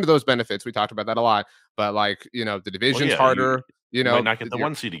they earned those benefits. We talked about that a lot, but like, the division's harder, you might not get the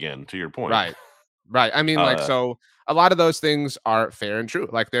 1 seed again, to your point. right. Right. I mean, like, so a lot of those things are fair and true.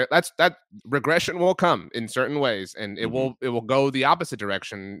 Like that regression will come in certain ways, and it will go the opposite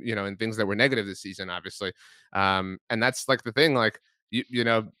direction, in things that were negative this season, obviously. And that's like the thing, like,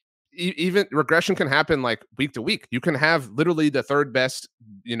 even regression can happen like week to week. You can have literally the third best,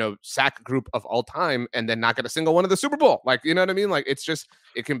 sack group of all time and then not get a single one of the Super Bowl. Like, you know what I mean? Like, it's just,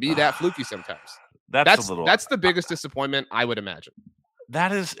 it can be that fluky sometimes. That's the biggest disappointment, I would imagine.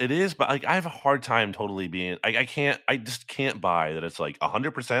 It is, but like I have a hard time totally being I just can't buy that it's like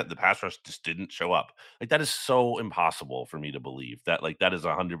 100% the pass rush just didn't show up. Like that is so impossible for me to believe that like that is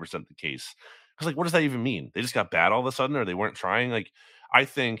 100% the case. Because like what does that even mean? They just got bad all of a sudden or they weren't trying? Like I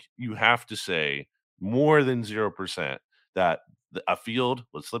think you have to say more than 0% that a field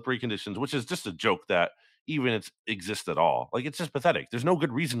with slippery conditions, which is just a joke that even it exists at all. Like it's just pathetic. There's no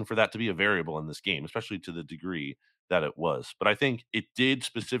good reason for that to be a variable in this game, especially to the degree that it was. But I think it did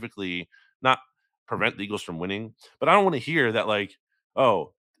specifically not prevent the Eagles from winning. But I don't want to hear that like,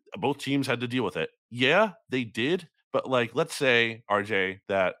 oh, both teams had to deal with it. Yeah, they did. But like, let's say RJ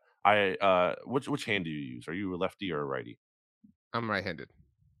that which hand do you use? Are you a lefty or a righty? I'm right-handed.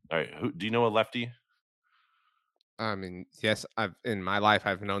 All right. Do you know a lefty? I mean, yes, in my life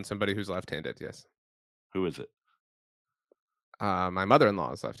I've known somebody who's left-handed. Yes. Who is it? My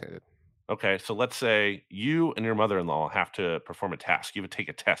mother-in-law is left-handed. Okay, so let's say you and your mother-in-law have to perform a task. You have to take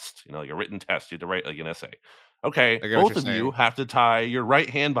a test, like a written test. You have to write like an essay. Okay, both of you have to tie your right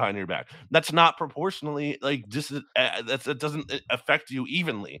hand behind your back. That's not proportionally like just that doesn't affect you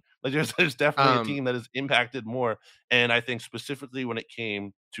evenly. Like there's definitely a team that is impacted more. And I think specifically when it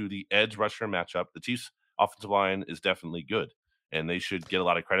came to the edge rusher matchup, the Chiefs' offensive line is definitely good. And they should get a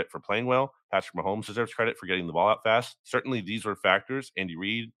lot of credit for playing well. Patrick Mahomes deserves credit for getting the ball out fast. Certainly, these were factors. Andy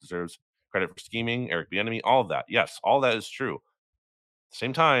Reid deserves credit for scheming, Eric Bieniemy, all of that. Yes, all that is true. At the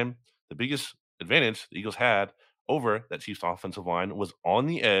same time, the biggest advantage the Eagles had over that Chiefs offensive line was on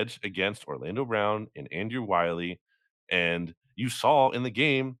the edge against Orlando Brown and Andrew Wiley. And you saw in the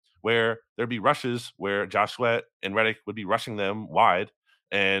game where there'd be rushes where Josh Sweat and Reddick would be rushing them wide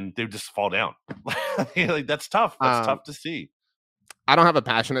and they would just fall down. Like that's tough. That's tough to see. I don't have a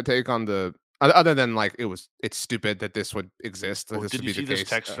passionate take on the other than like it's stupid that this would exist. That this did would you be see the this case.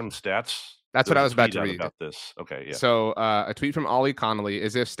 text from Stats? That's what I was about to read about this. Okay, yeah. So a tweet from Ollie Connolly,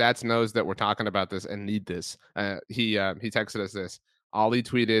 as if Stats knows that we're talking about this and need this. He texted us this. Ollie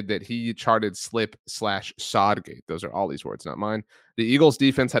tweeted that he charted slip/Sodgate. Those are Ollie's words, not mine. The Eagles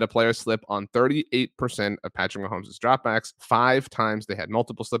defense had a player slip on 38% of Patrick Mahomes' dropbacks. 5 times they had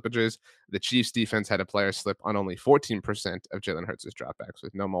multiple slippages. The Chiefs defense had a player slip on only 14% of Jalen Hurts' dropbacks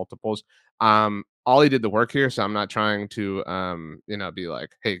with no multiples. Ollie did the work here, so I'm not trying to be like,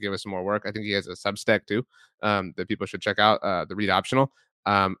 hey, give us some more work. I think he has a Substack too that people should check out, the Read Optional.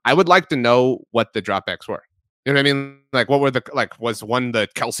 I would like to know what the dropbacks were. You know what I mean? Like, what were was one the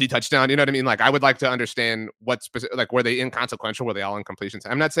Kelsey touchdown? You know what I mean? Like, I would like to understand what specific, like, were they inconsequential? Were they all incompletions?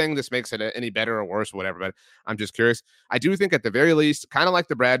 I'm not saying this makes it any better or worse or whatever, but I'm just curious. I do think at the very least, kind of like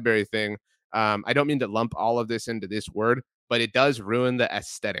the Bradbury thing, I don't mean to lump all of this into this word, but it does ruin the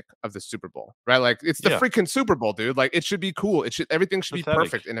aesthetic of the Super Bowl, right? Like, it's the freaking Super Bowl, dude. Like, it should be cool. Everything should be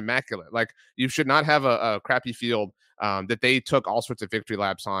perfect and immaculate. Like, you should not have a crappy field that they took all sorts of victory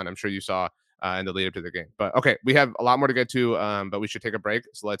laps on. I'm sure you saw in the lead up to the game. But okay, we have a lot more to get to, but we should take a break.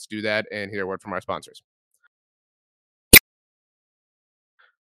 So let's do that and hear a word from our sponsors.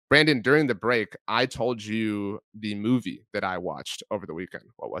 Brandon, during the break, I told you the movie that I watched over the weekend.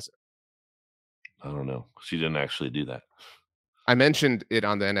 What was it? I don't know. She didn't actually do that. I mentioned it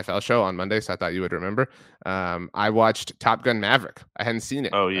on the NFL show on Monday, so I thought you would remember. I watched Top Gun Maverick. I hadn't seen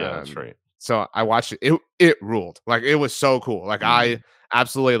it. Oh, yeah, that's right. So I watched it. It ruled. Like, it was so cool. Like, I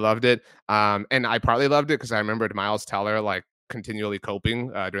absolutely loved it. And I partly loved it because I remembered Miles Teller, like, continually coping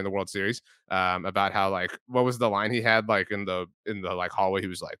during the World Series about how like what was the line he had like in the like hallway? He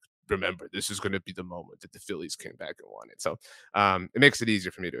was like, "Remember, this is going to be the moment that the Phillies came back and won it." So it makes it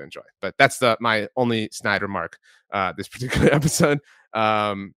easier for me to enjoy. But that's my only snide remark this particular episode.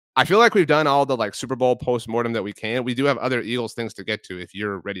 I feel like we've done all the like Super Bowl post-mortem that we can. We do have other Eagles things to get to if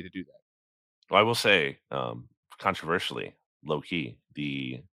you're ready to do that. Well, I will say, controversially, low key,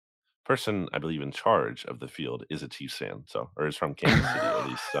 the person I believe in charge of the field is a Chiefs fan, so or is from Kansas City at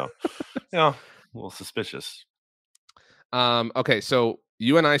least. So, a little suspicious. Okay, so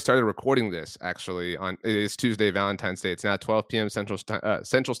you and I started recording this actually on it is Tuesday, Valentine's Day. It's now 12 p.m. Central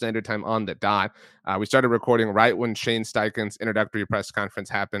Standard Time on the dot. We started recording right when Shane Steichen's introductory press conference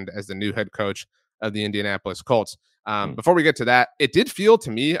happened as the new head coach of the Indianapolis Colts. Mm. Before we get to that, it did feel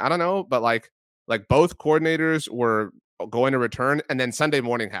to me, I don't know, but like both coordinators were going to return, and then Sunday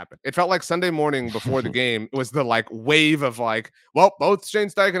morning happened. It felt like Sunday morning before the game was the like wave of like, well, both Shane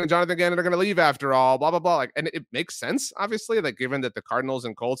Steichen and Jonathan Gannon are going to leave after all, blah blah blah. Like, and it makes sense, obviously, like given that the Cardinals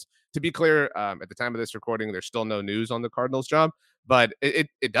and Colts. To be clear, at the time of this recording, there's still no news on the Cardinals job, but it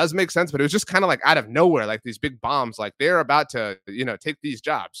does make sense. But it was just kind of like out of nowhere, like these big bombs, like they're about to take these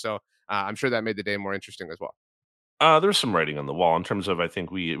jobs. So I'm sure that made the day more interesting as well. There's some writing on the wall in terms of I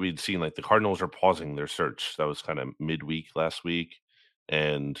think we'd seen like the Cardinals are pausing their search. That was kind of midweek last week,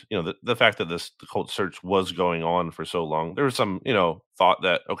 and the fact that the Colts search was going on for so long, there was some thought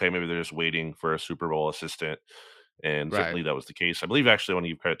that okay maybe they're just waiting for a Super Bowl assistant, and Right. certainly that was the case. I believe actually when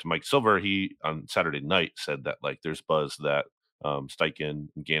you give credit to Mike Silver, he on Saturday night said that like there's buzz that Steichen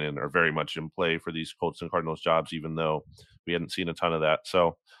and Gannon are very much in play for these Colts and Cardinals jobs, even though we hadn't seen a ton of that.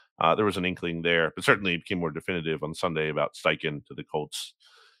 So there was an inkling there, but certainly it became more definitive on Sunday about Steichen to the Colts.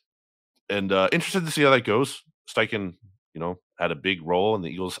 And interested to see how that goes. Steichen, had a big role in the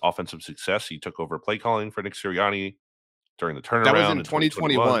Eagles' offensive success. He took over play calling for Nick Sirianni during the That was turnaround in in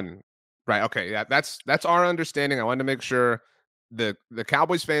 2021. 2021. Right. Okay. Yeah, that's our understanding. I wanted to make sure the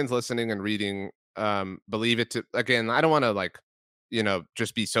Cowboys fans listening and reading believe it to again, I don't want to like,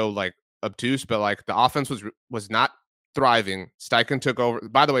 just be so like obtuse, but like the offense was not thriving. Steichen took over.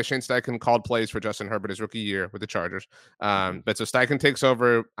 By the way, Shane Steichen called plays for Justin Herbert his rookie year with the Chargers. Mhm. But so Steichen takes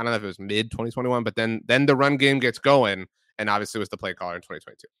over, I don't know if it was mid 2021, but then the run game gets going, and obviously was the play caller in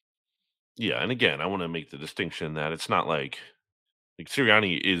 2022. Yeah, and again, I want to make the distinction that it's not like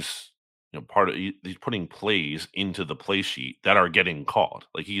Sirianni is, part of he's putting plays into the play sheet that are getting called.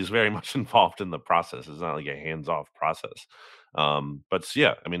 Like he is very much involved in the process. It's not like a hands-off process. But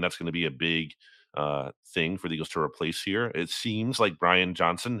yeah, I mean that's going to be a big thing for the Eagles to replace here. It seems like Brian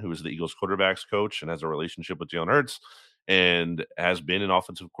Johnson, who is the Eagles quarterbacks coach and has a relationship with Jalen Hurts, and has been an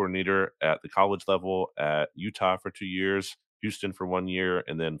offensive coordinator at the college level at Utah for 2 years, Houston for 1 year,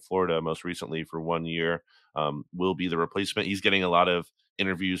 and then Florida most recently for 1 year. Will be the replacement. He's getting a lot of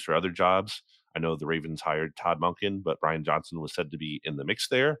interviews for other jobs. I know the Ravens hired Todd Monken, but Brian Johnson was said to be in the mix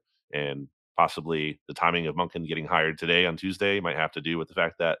there. And possibly the timing of Monken getting hired today on Tuesday might have to do with the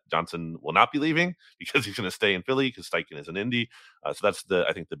fact that Johnson will not be leaving because he's going to stay in Philly because Steichen is in Indy. So that's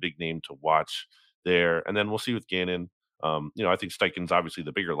I think the big name to watch there. And then we'll see with Gannon. I think Steichen's obviously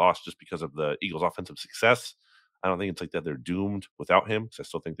the bigger loss just because of the Eagles' offensive success. I don't think it's like that they're doomed without him because I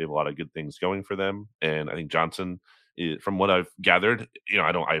still think they have a lot of good things going for them. And I think Johnson, from what I've gathered,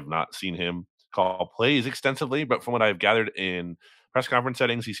 I have not seen him call plays extensively, but from what I've gathered in press conference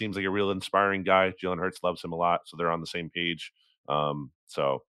settings, he seems like a real inspiring guy. Jalen Hurts loves him a lot, so they're on the same page.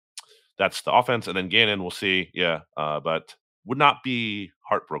 So that's the offense, and then Gannon, we'll see. Yeah, but would not be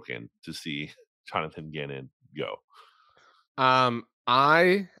heartbroken to see Jonathan Gannon go.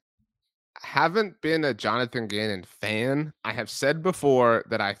 I haven't been a Jonathan Gannon fan. I have said before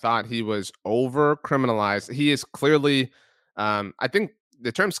that I thought he was over criminalized. He is clearly, I think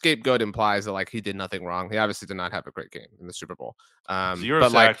the term scapegoat implies that like he did nothing wrong. He obviously did not have a great game in the Super Bowl. Zero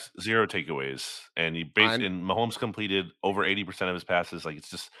But like sacks, zero takeaways, and I and Mahomes completed over 80% of his passes. Like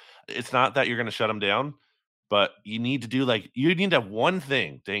it's not that you're going to shut him down, but you need to do you need to have one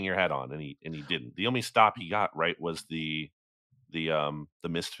thing to hang your hat on, and he didn't. The only stop he got right was the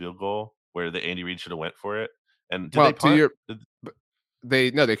missed field goal where the Andy Reid should have went for it. And did they well to punt? your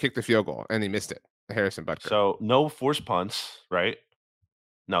they kicked the field goal and he missed it. Harrison Butker. So no forced punts, right?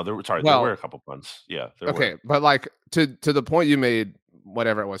 No, there were Well, a couple punts. Yeah, there okay, were. but like to the point you made,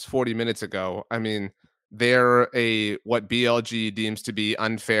 whatever it was, 40 minutes ago. I mean, they're a what BLG deems to be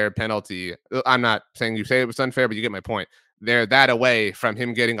unfair penalty. I'm not saying you say it was unfair, but you get my point. They're that away from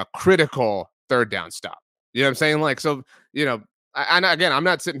him getting a critical third down stop. You know what I'm saying? Like, so and again, I'm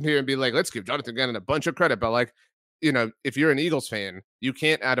not sitting here and be like, let's give Jonathan Gannon a bunch of credit, but like if you're an Eagles fan, you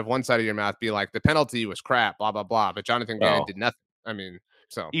can't out of one side of your mouth be like the penalty was crap, blah blah blah, but Jonathan Gannon Well, did nothing. I mean,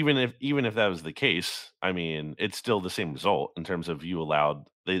 so even if that was the case, I mean, it's still the same result in terms of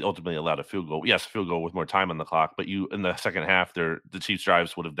they ultimately allowed a field goal. Yes, a field goal with more time on the clock, but you in the second half, the Chiefs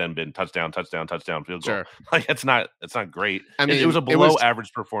drives would have then been touchdown, touchdown, touchdown, field goal. sure. Like it's not great. I It was mean, a it was below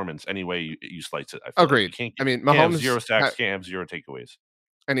average performance any way you slice it. I feel like you agreed. I mean, can't have Mahomes 0 sacks, can't have 0 takeaways.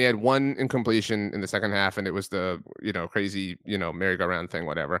 and he had one incompletion in the second half, and it was the crazy merry-go-round thing,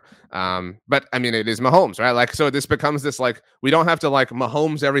 whatever. But I mean, it is Mahomes, right? Like, so this becomes this like we don't have to like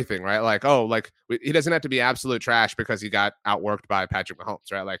Mahomes everything, right? Like, oh, like he doesn't have to be absolute trash because he got outworked by Patrick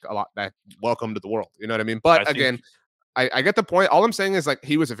Mahomes, right? Like a lot that welcome to the world, you know what I mean? But I again, think I get the point. All I'm saying is like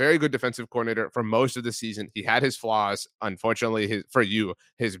he was a very good defensive coordinator for most of the season. He had his flaws. Unfortunately,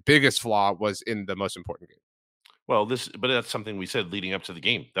 his biggest flaw was in the most important game. Well, but that's something we said leading up to the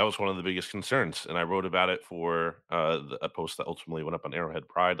game. That was one of the biggest concerns, and I wrote about it for a post that ultimately went up on Arrowhead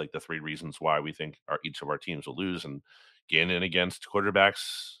Pride, like the 3 reasons why we think each of our teams will lose, and Gannon against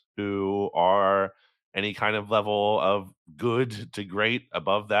quarterbacks who are any kind of level of good to great,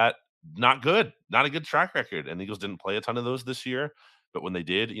 above that, not good, not a good track record. And the Eagles didn't play a ton of those this year, but when they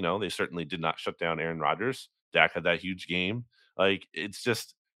did, they certainly did not shut down Aaron Rodgers. Dak had that huge game. Like it's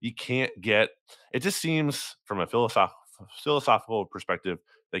just you can't get it just seems from a philosophical perspective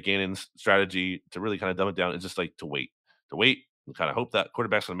that Gannon's strategy to really kind of dumb it down is just like to wait and kind of hope that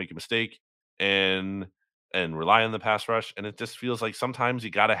quarterback's going to make a mistake and rely on the pass rush. And it just feels like sometimes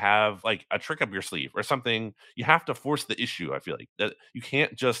you got to have like a trick up your sleeve or something. You have to force the issue. I feel like that you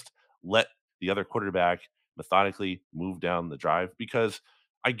can't just let the other quarterback methodically move down the drive because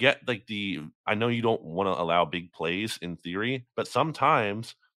I know you don't want to allow big plays in theory, but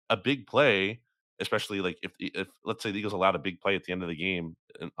sometimes a big play, especially like if let's say the Eagles allowed a big play at the end of the game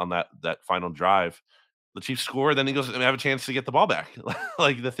on that final drive, the Chiefs score, then the Eagles have a chance to get the ball back.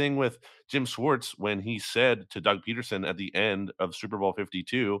 Like the thing with Jim Schwartz when he said to Doug Peterson at the end of Super Bowl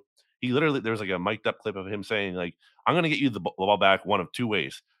 52, he literally there was like a mic'd up clip of him saying like, "I'm going to get you the ball back one of two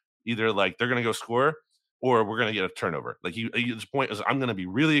ways. Either like they're going to go score." Or we're going to get a turnover. Like his point is, I'm going to be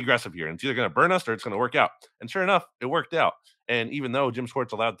really aggressive here, and it's either going to burn us or it's going to work out. And sure enough, it worked out. And even though Jim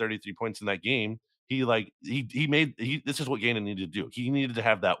Schwartz allowed 33 points in that game, this is what Gannon needed to do. He needed to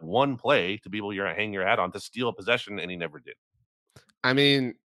have that one play to be able to hang your hat on to steal a possession, and he never did. I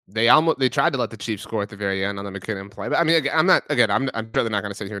mean, they tried to let the Chiefs score at the very end on the McKinnon play, but I mean, I'm really not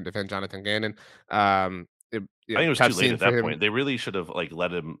going to sit here and defend Jonathan Gannon. I think it was too Tough late scene at for that him. point. They really should have like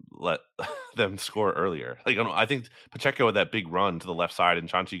let them score earlier. Like I think Pacheco had that big run to the left side, and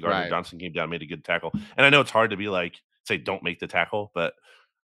Chauncey Gardner Right. Johnson came down, and made a good tackle. And I know it's hard to be like say don't make the tackle, but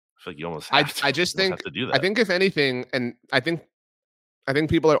I feel like you almost have to. I You just almost have think to do I that. think if anything, and I think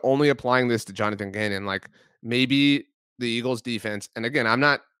people are only applying this to Jonathan Gannon. Like maybe the Eagles defense, and again, I'm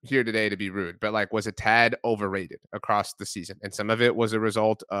not here today to be rude, but like was a tad overrated across the season. And some of it was a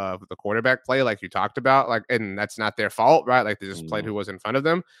result of the quarterback play, like you talked about. Like, and that's not their fault, right? Like they just played Mhm. who was in front of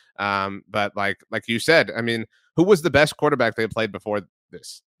them. But like you said, I mean, who was the best quarterback they played before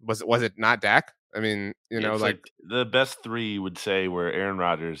this? Was it not Dak? I mean, It's like like the best 3 would say were Aaron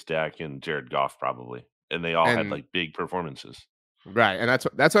Rodgers, Dak, and Jared Goff probably, and they all had, and like, big performances. right. And that's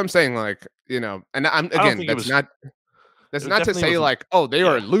what I'm saying. Like, and I'm I don't again, think it was that's it not to definitely say wasn't like, oh, they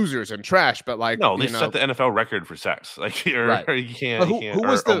are yeah. losers and trash, but like, No, they set the NFL record for sacks, like, right. or But you who can't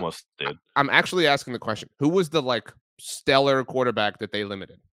was or the almost did. I'm actually asking the question. Who was the like stellar quarterback that they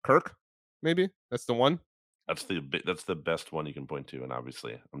limited? Kirk? Maybe? That's the one? That's the best one you can point to, and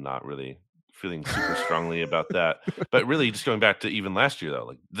obviously, I'm not really feeling super strongly about that. But really, just going back to even last year, though,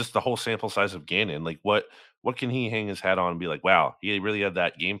 like just the whole sample size of Gannon, like what can he hang his hat on and be like, wow, he really had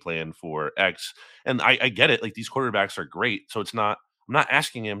that game plan for X? And I get it, like these quarterbacks are great, so it's not. I'm not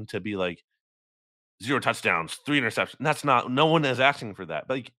asking him to be like 0 touchdowns, 3 interceptions. That's not no one is asking for that.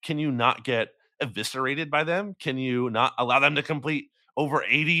 But, like, can you not get eviscerated by them? Can you not allow them to complete over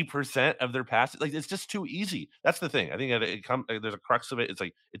 80% of their passes? Like, it's just too easy. That's the thing. I think that there's a crux of it. It's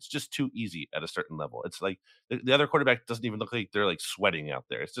like, it's just too easy at a certain level. It's like the other quarterback doesn't even look like they're, like, sweating out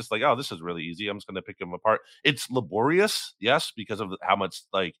there. It's just like, "Oh, this is really easy. I'm just gonna pick them apart." It's laborious, yes, because of how much,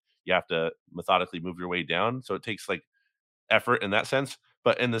 like, you have to methodically move your way down. So it takes, like, effort in that sense.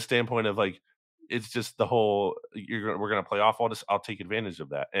 But in the standpoint of like, it's just the whole we're gonna play off all this. I'll take advantage of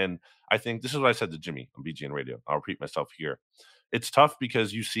that. And I think this is what I said to Jimmy on BGN Radio. I'll repeat myself here. It's tough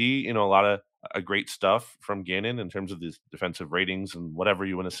because you see, a lot of great stuff from Gannon in terms of these defensive ratings and whatever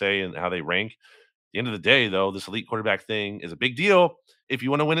you want to say and how they rank. At the end of the day, though, this elite quarterback thing is a big deal if you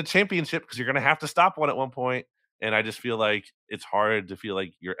want to win a championship because you're going to have to stop one at one point. And I just feel like it's hard to feel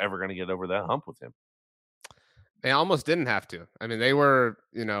like you're ever going to get over that hump with him. They almost didn't have to. I mean, they were,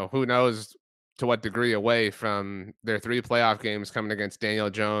 who knows to what degree away from their 3 playoff games coming against Daniel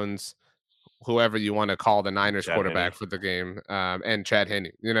Jones, whoever you want to call the Niners Chad quarterback Henne. for the game, and Chad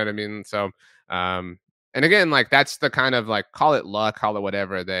Henne. You know what I mean? So, and again, like that's the kind of like call it luck, call it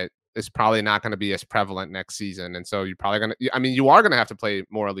whatever that is probably not going to be as prevalent next season. And so you're probably going to, I mean, you are going to have to play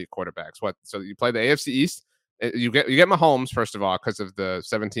more elite quarterbacks. What? So you play the AFC East. You get Mahomes first of all because of the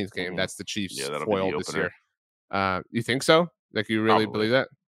 17th game. Mhm. That's the Yeah, Chiefs that'll be the foil this year. opener. You think so? Like you really Probably. believe that?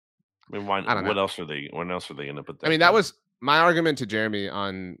 I mean, why I don't know. what else are they when else are they gonna put I mean, that that kid? was my argument to Jeremy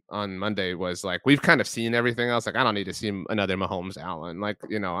on Monday was like we've kind of seen everything else. Like I don't need to see another Mahomes Allen. Like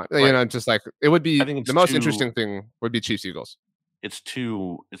Right. just like it would I be think the it's most too interesting thing would be Chiefs Eagles. it's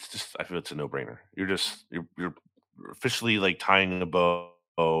just I feel it's a no-brainer. You're officially, like, tying a bow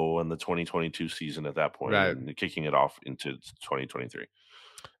on the 2022 season at that point Right. and kicking it off into 2023.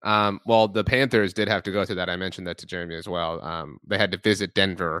 Well, the Panthers did have to go through that. I mentioned that to Jeremy as well. They had to visit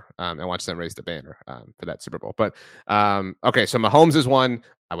Denver and watch them raise the banner for that Super Bowl. But okay, so Mahomes is one.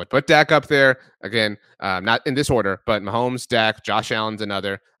 I would put Dak up there again, not in this order, but Mahomes, Dak, Josh Allen's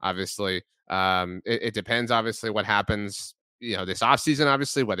another. Obviously, it depends. Obviously, what happens, this offseason,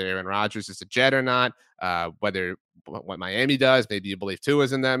 obviously, whether Aaron Rodgers is a Jet or not, whether what Miami does. Maybe you believe Tua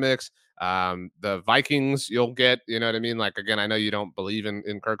is in that mix. The Vikings, you'll get, you know what I mean? Like, again, I know you don't believe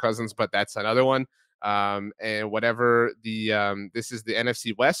in Kirk Cousins, but that's another one. And whatever this is the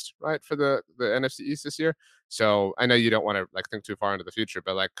NFC West, right? For the NFC East this year. So I know you don't want to like think too far into the future,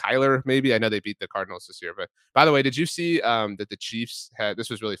 but like Kyler, maybe I know they beat the Cardinals this year. But by the way, did you see that the Chiefs had this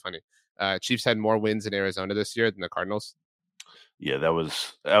was really funny. Chiefs had more wins in Arizona this year than the Cardinals. Yeah, that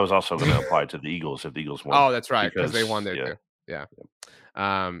was also gonna apply to the Eagles if the Eagles won Oh, that's right, because they won because there yeah. too.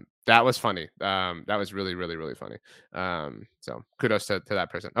 Yeah. That was funny. That was really, really, really funny. So kudos to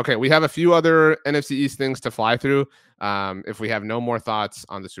that person. Okay, we have a few other NFC East things to fly through. If we have no more thoughts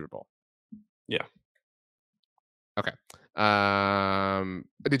on the Super Bowl. Yeah. Okay.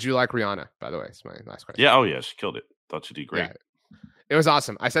 Did you like Rihanna, by the way? It's my last question. Yeah, oh yeah, she killed it. Thought she did great. Yeah, it was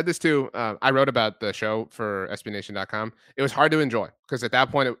awesome. I said this too. I wrote about the show for SBNation.com. It was hard to enjoy because at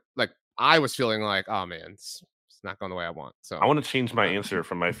that point, I was feeling like, oh man, it's not going the way I want. I So, wanna change my uh, answer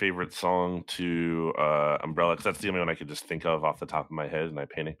from my favorite song to, Umbrella, 'cause that's the only one I could just think of off the top of my head, and I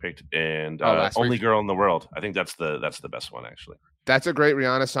panic picked, and, oh, last week. Only Girl in the World. I think that's the best one, actually. That's a great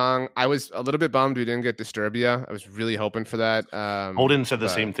Rihanna song. I was a little bit bummed we didn't get Disturbia. I was really hoping for that. Holden said the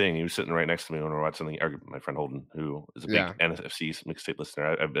But same thing. He was sitting right next to me when we were watching my friend Holden, who is a big yeah, NFC mixtape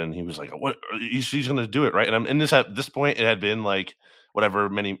listener, and he was like, "What? She's gonna do it, right?" And I'm in this at this point, it had been like whatever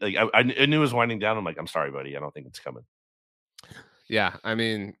many like I knew it was winding down. I'm like, "I'm sorry, buddy. I don't think it's coming." yeah. I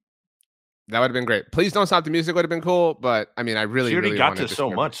mean, that would have been great. Please don't stop the music would have been cool, but I mean, I She really, already really got wanted to so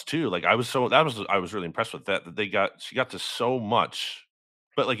Disturbia. much too. Like I was really impressed with that she got to so much,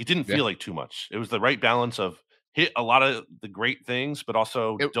 but like it didn't Yeah, feel like too much. It was the right balance of hit a lot of the great things, but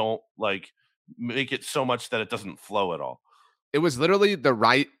also it don't like make it so much that it doesn't flow at all. it was literally the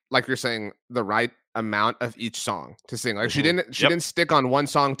right, like you're saying, the right amount of each song to sing. Like she Mhm. didn't she Yep. didn't stick on one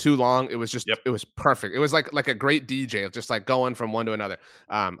song too long. Yep. It was perfect. It was like a great DJ, just like going from one to another.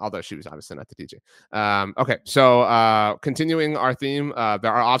 Although she was obviously not the DJ. Okay, so continuing our theme, our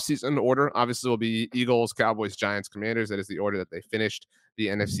off-season order obviously will be Eagles, Cowboys, Giants, Commanders. That is the order that they finished the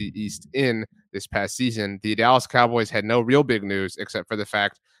NFC East in this past season. The Dallas Cowboys had no real big news except for the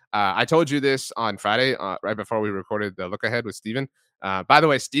fact I told you this on Friday, right before we recorded the look ahead with Steven. By the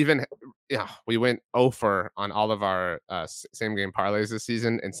way, Steven, yeah, we went over on all of our same game parlays this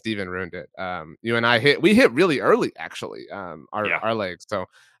season, and Steven ruined it. You and I hit really early, actually, Yeah. our legs. So,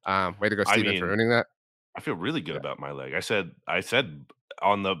 way to go, I Steven, for mean, ruining that. I feel really good Yeah. about my leg. I said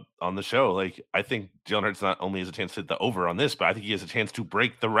on the show, like, I think Jalen Hurts not only has a chance to hit the over on this, but I think he has a chance to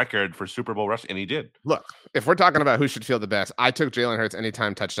break the record for Super Bowl rush, and he did. Look, if we're talking about who should feel the best, I took Jalen Hurts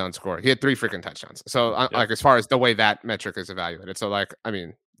anytime touchdown score. He had 3 freaking touchdowns. So, Yep. like, as far as the way that metric is evaluated, so like, I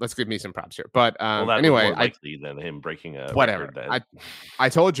mean, let's give me some props here. But Well, that was anyway, more I likely than him breaking a whatever. record that I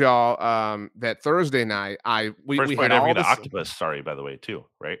told y'all that Thursday night first we player had to ever all get an this octopus, sorry, by the way, too,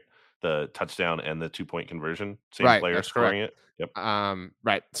 right? The touchdown and the two-point conversion, same right. player That's correct. scoring it. Yep.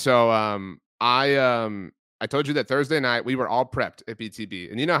 Right. So I told you that Thursday night we were all prepped at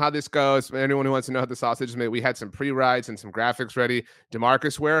BTB. And you know how this goes. Anyone who wants to know how the sausage is made, we had some pre-rides and some graphics ready.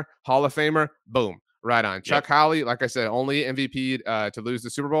 DeMarcus Ware, Hall of Famer, boom. Right on. Yep. Chuck Howley, like I said, only MVP to lose the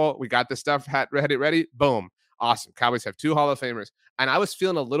Super Bowl. We got the stuff ready. Boom. Awesome. Cowboys have 2 Hall of Famers. And I was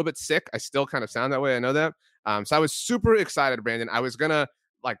feeling a little bit sick. I still kind of sound that way. I know that. So I was super excited, Brandon. I was gonna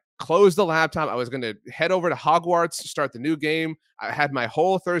like close the laptop. I was gonna head over to Hogwarts to start the new game. I had my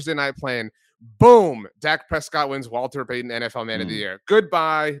whole Thursday night plan. Boom! Dak Prescott wins Walter Payton NFL Man of the Mm. Year.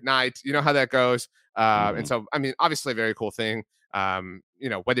 Goodbye, night. You know how that goes. And Hmm. so, I mean, obviously, a very cool thing.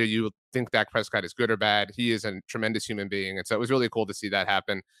 Whether you think Dak Prescott is good or bad, he is a tremendous human being, and so it was really cool to see that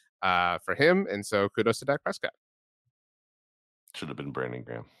happen for him. And so, kudos to Dak Prescott. Should have been Brandon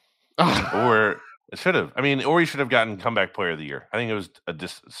Graham. Oh, Or it should have. I mean, or he should have gotten comeback player of the year. I think it was a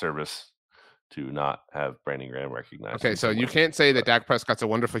disservice to not have Brandon Graham recognized okay, in so some you way. can't say that But Dak Prescott's a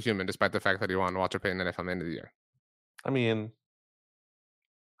wonderful human, despite the fact that he won Walter Payton NFL Man of the Year. I mean,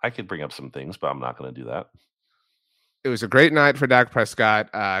 I could bring up some things, but I'm not going to do that. It was a great night for Dak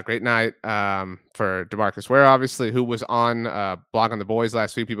Prescott. Great night for DeMarcus Ware, obviously, who was on Blog on the Boys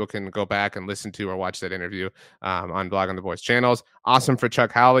last week. People can go back and listen to or watch that interview on Blog on the Boys channels. Awesome for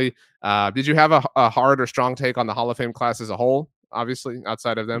Chuck Howley. Did you have a hard or strong take on the Hall of Fame class as a whole? Obviously,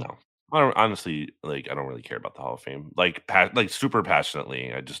 outside of them. No, I don't honestly like. I don't really care about the Hall of Fame. Like super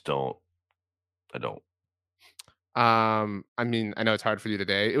passionately. I just don't. I don't. I mean, I know it's hard for you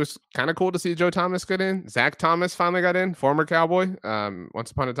today. It was kind of cool to see Joe Thomas get in. Zach Thomas finally got in, former Cowboy,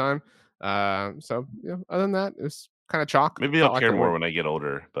 once upon a time. Other than that, it was kind of chalk. Maybe I'll Felt like care a more win. when I get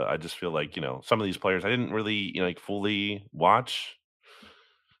older, but I just feel like some of these players I didn't really like fully watch,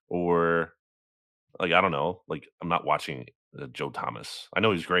 or like I don't know, like I'm not watching Joe Thomas. I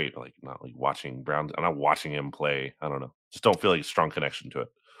know he's great, but like not like watching Brown. I'm not watching him play. I don't know. Just don't feel like a strong connection to it.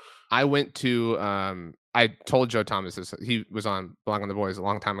 I went to I told Joe Thomas this. He was on Belong on the Boys a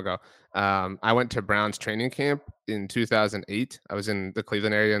long time ago. I went to Brown's training camp in 2008. I was in the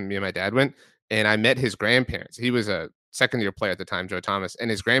Cleveland area, and me and my dad went, and I met his grandparents. He was a second year player at the time, Joe Thomas,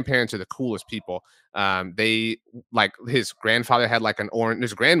 and his grandparents are the coolest people. They like his grandfather had like an orange.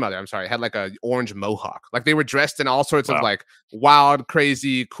 His grandmother, I'm sorry, had like a orange mohawk. Like they were dressed in all sorts of Wow. like wild,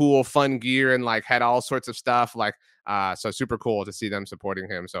 crazy, cool, fun gear, and like had all sorts of stuff. So super cool to see them supporting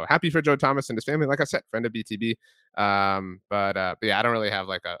him. So happy for Joe Thomas and his family. Like I said, friend of BTB. But yeah, I don't really have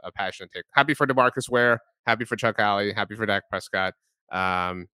like a passionate take. Happy for DeMarcus Ware. Happy for Chuck Howley. Happy for Dak Prescott.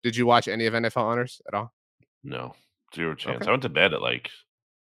 Did you watch any of NFL honors at all? No, zero chance. Okay, I went to bed at like.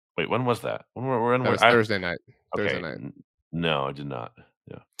 Wait, when was that? When that were was I? Thursday night. Thursday Okay, night. no, I did not.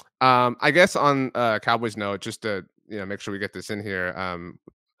 Yeah. I guess on Cowboys note, just to make sure we get this in here.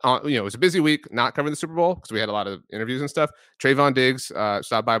 It was a busy week not covering the Super Bowl because we had a lot of interviews and stuff. Trayvon Diggs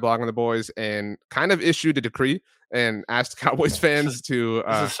stopped by Blogging the Boys and kind of issued a decree and asked Cowboys This is fans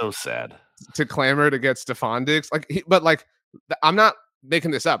this is so sad. to clamor to get Stephon Diggs. I'm not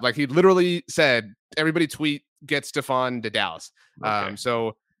making this up. Like he literally said, everybody tweet get Stephon to Dallas. Okay, I'm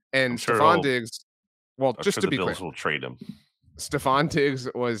And sure Stephon Diggs. Well, I'm just sure to the be clear, Bills will trade him. Stephon Diggs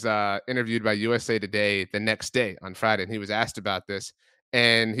was interviewed by USA Today the next day on Friday, and he was asked about this.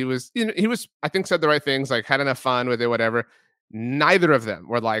 And he was, I think, said the right things, like had enough fun with it, whatever. Neither of them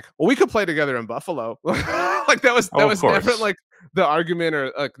were like, "Well, we could play together in Buffalo." Like that was Oh, that of was never course. like the argument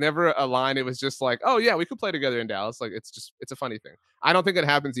or like never a line. It was just like, "Oh yeah, we could play together in Dallas." Like it's a funny thing. I don't think it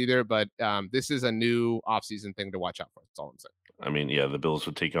happens either, but this is a new offseason thing to watch out for. That's all I'm saying. I mean, yeah, the Bills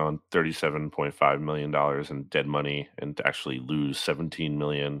would take on $37.5 million in dead money and to actually lose 17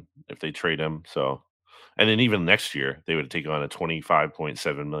 million if they trade him. So, and then even next year they would take on a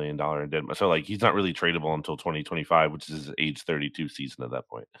 $25.7 million in dead money. So, like, he's not really tradable until 2025, which is his age 32 season at that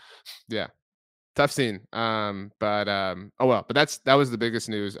point. Yeah. Tough scene. Oh well, but that was the biggest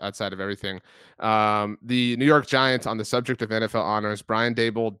news outside of everything. The New York Giants, on the subject of NFL honors, Brian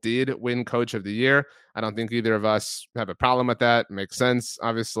Dable did win Coach of the Year. I don't think either of us have a problem with that. Makes sense.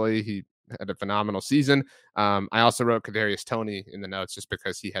 Obviously, he had a phenomenal season. I also wrote Kadarius Toney in the notes just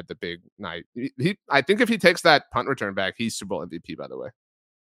because he had the big night. I think if he takes that punt return back, he's Super Bowl MVP. By the way.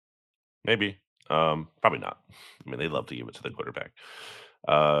 Maybe. Probably not. I mean, they love to give it to the quarterback.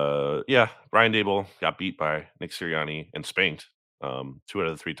 Yeah, Brian Dable got beat by Nick Sirianni and spanked 2 out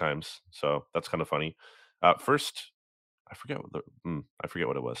of the 3 times. So that's kind of funny. First, I forget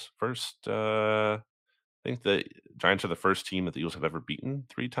what it was. First, I think the Giants are the first team that the Eagles have ever beaten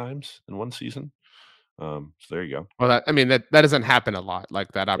 3 times in one season. So there you go. Well, that doesn't happen a lot, like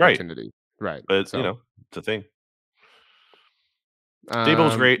that Right, opportunity, right? but So, it's a thing.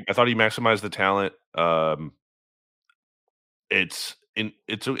 Dable's um, great. I thought he maximized the talent. It's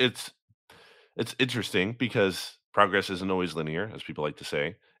interesting because progress isn't always linear, as people like to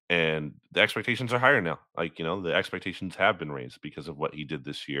say, and the expectations are higher now. Like, the expectations have been raised because of what he did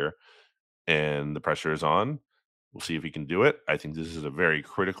this year, and the pressure is on. We'll see if he can do it. I think this is a very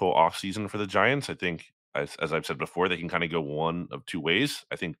critical offseason for the Giants. I think, as I've said before, they can kind of go one of 2 ways.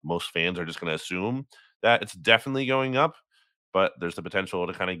 I think most fans are just going to assume that it's definitely going up, but there's the potential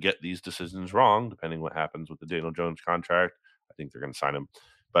to kind of get these decisions wrong, depending what happens with the Daniel Jones contract. I think they're going to sign him.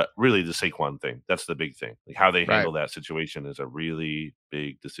 But really, the Saquon thing, that's the big thing. Like, how they Right. handle that situation is a really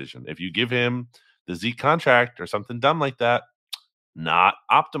big decision. If you give him the Zeke contract or something dumb like that, not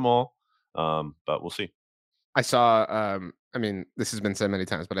optimal, but we'll see. I saw, I mean, this has been said many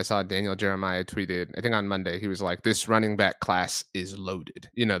times, but I saw Daniel Jeremiah tweeted, I think on Monday, he was like, "This running back class is loaded."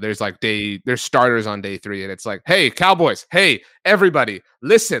 There's like there's starters on day 3, and it's like, "Hey, Cowboys, hey, everybody,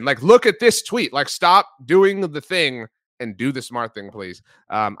 listen, like, look at this tweet. Like, stop doing the thing and do the smart thing, please."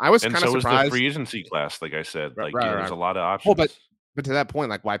 I was And kind of so is the surprised. free agency class, like I said. Right, Like, right, there's right. a lot of Well, but options. but to that point,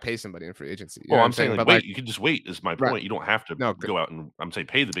 like, why pay somebody in free agency? You know Well, what I'm I'm saying, saying? like, But wait, like, you could just wait is my right, point. You don't have to no, good. go out and I'm saying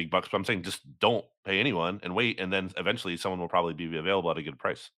pay the big bucks, but I'm saying just don't pay anyone and wait, and then eventually someone will probably be available at a good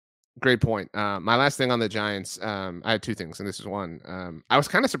price. Great point. My last thing on the Giants, I had 2 things, and this is one. I was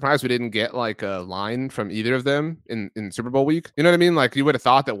kind of surprised we didn't get like a line from either of them in Super Bowl week. You know what I mean? Like you would have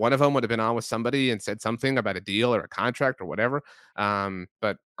thought that one of them would have been on with somebody and said something about a deal or a contract or whatever.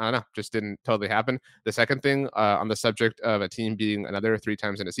 But I don't know, just didn't totally happen. The second thing, on the subject of a team beating another 3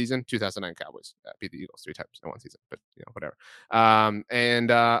 times in a season, 2009 Cowboys beat the Eagles 3 times in one season, but whatever.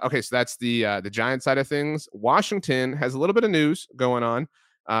 Okay, so that's the Giant side of things. Washington has a little bit of news going on.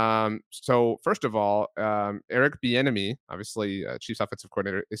 So first of all, Eric Bieniemy, obviously Chiefs offensive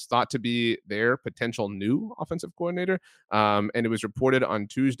coordinator, is thought to be their potential new offensive coordinator. And it was reported on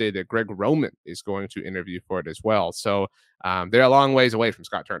Tuesday that Greg Roman is going to interview for it as well. So they're a long ways away from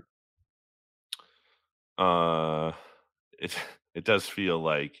Scott Turner. Uh, it it does feel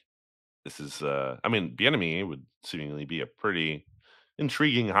like this is, I mean, Bieniemy would seemingly be a pretty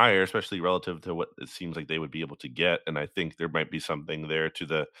intriguing hire, especially relative to what it seems like they would be able to get. And I think there might be something there to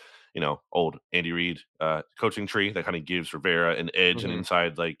the, old Andy Reid coaching tree that kind of gives Rivera an edge and Mhm.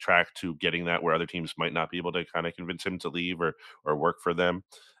 inside like track to getting that where other teams might not be able to kind of convince him to leave or work for them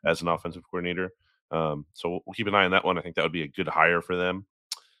as an offensive coordinator. So we'll keep an eye on that one. I think that would be a good hire for them.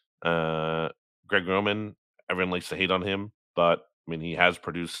 Uh, Greg Roman, everyone likes to hate on him, but I mean, he has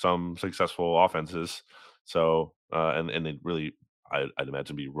produced some successful offenses. So, and they really, I'd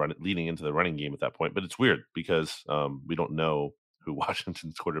imagine, be leading into the running game at that point. But it's weird because we don't know who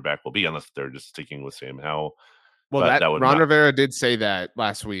Washington's quarterback will be unless they're just sticking with Sam Howell. Well, But that that would Ron not. Rivera did say that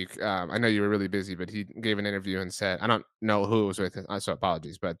last week. I know you were really busy, but he gave an interview and said, I don't know who it was with, so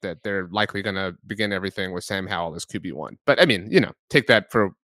apologies, but that they're likely going to begin everything with Sam Howell as QB1. But I mean, take that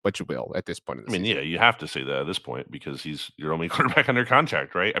for what you will at this point in the I mean, season. yeah, you have to say that at this point because he's your only quarterback under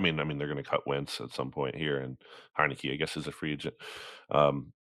contract, right? I mean, they're going to cut Wentz at some point here, and Heineke, I guess, is a free agent.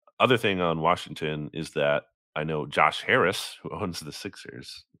 Um, Other thing on Washington is that I know Josh Harris, who owns the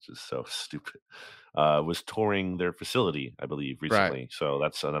Sixers, which is so stupid, was touring their facility, I believe, Right. recently. So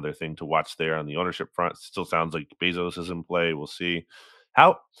that's another thing to watch there on the ownership front. Still sounds like Bezos is in play. We'll see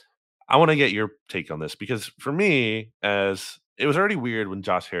how I want to get your take on this because for me, as it was already weird when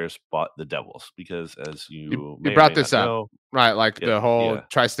Josh Harris bought the Devils because, as you You may or brought may this not up, know, right? Like yeah, the whole yeah,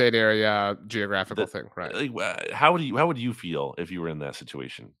 tri-state area geographical that thing, right? like, how would you feel if you were in that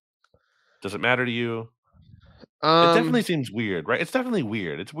situation? Does it matter to you? It definitely Um, seems weird, right? It's definitely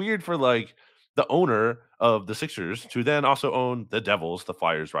weird. It's weird for like the owner of the Sixers to then also own the Devils, the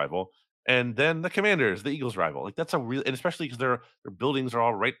Flyers rival, and then the Commanders, the Eagles rival. Like that's a real, and especially because their buildings are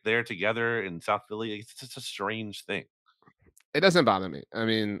all right there together in South Philly. It's just a strange thing. it doesn't bother me. I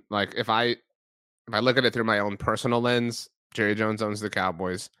mean, like if I look at it through my own personal lens, Jerry Jones owns the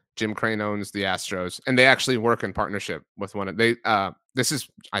Cowboys, Jim Crane owns the Astros, and they actually work in partnership with one of they this is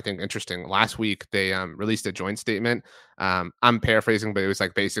I think interesting. Last week they released a joint statement. I'm paraphrasing, but it was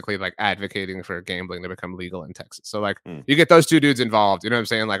like basically like advocating for gambling to become legal in Texas. So like Hmm. you get those two dudes involved, you know what I'm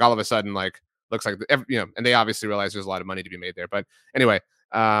saying? Like all of a sudden like looks like and they obviously realize there's a lot of money to be made there. But anyway,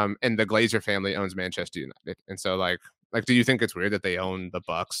 and the Glazer family owns Manchester United. And so like, do you think it's weird that they own the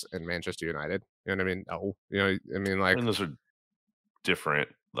Bucks and Manchester United? You know what I mean? No. I mean, I mean, those are different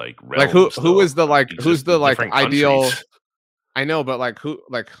like like who realms, who though. is the like who's Exist the in like different ideal? countries. I know, but like who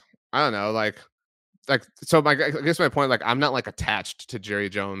like I don't know, like so I guess my point, like I'm not like attached to Jerry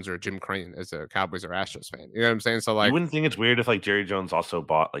Jones or Jim Crane as a Cowboys or Astros fan. You know what I'm saying? So You like wouldn't think it's weird if like Jerry Jones also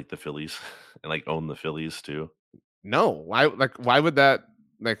bought like the Phillies and like owned the Phillies too. no, why would that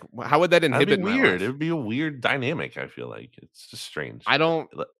how would that That'd be inhibit my weird. It life? would be a weird dynamic. I feel like it's just I strange.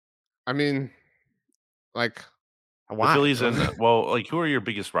 don't Like, I mean like the why? Phillies and well, like who are your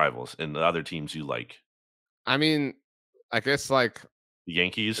biggest rivals and the other teams you like? I mean, I guess like The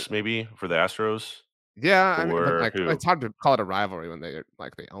Yankees, maybe for the Astros, yeah, I mean, but or like who? it's hard to call it a rivalry when they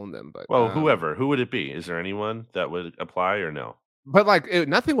own them, Well, whoever. Who would it be? Is there anyone that would apply or no? but like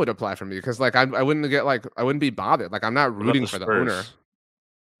nothing would apply for me because like I wouldn't get like I wouldn't be bothered. Like I'm not What about rooting the for the owner. Spurs?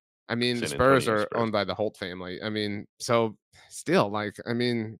 I mean, the San Spurs Antonio are Spurs. owned by the Holt family. I mean, so still, like, I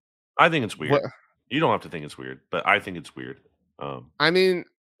mean, I think it's what? weird. You don't have to think it's weird, but I think it's weird. I mean, It's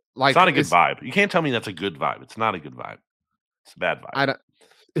like, not a good vibe. You can't tell me that's a good vibe. It's not a good vibe. It's a bad vibe. I don't.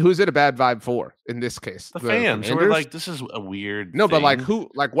 Who's it a bad vibe for in this case? The The fans who are Commanders? like, "This is a weird No, but like thing." who?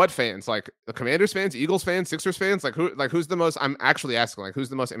 Like what fans? Like the Commanders fans, Eagles fans, Sixers fans? Like who? Like who's the most? I'm actually asking. Like who's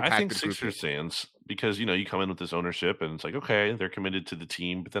the most I think impacted group here? Sixers fans, because you come in with this ownership and it's like, okay, they're committed to the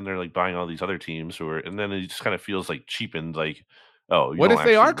team, but then they're like buying all these other teams and then it just kind of feels like cheapened, like, oh, you What don't if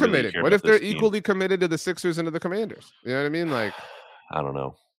they actually are really committed? care What about if they're this team. equally committed to the Sixers and to the Commanders? You know what I mean? Like, I don't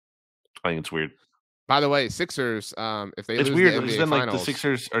know. I think it's weird. by the way, Sixers, if they It's lose the weird because NBA then like the Finals,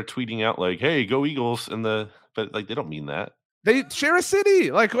 Sixers are tweeting out like, "Hey, go Eagles!" but like they don't mean that. they share a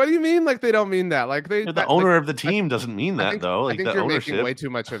city. Like, what do you mean? Like, they don't mean that? Like, Yeah, the that like owner of the I, team doesn't mean I that think though. I Like think the you're making ownership, way too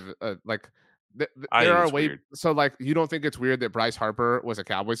much of like I there think are it's way weird. so like you don't think it's weird that Bryce Harper was a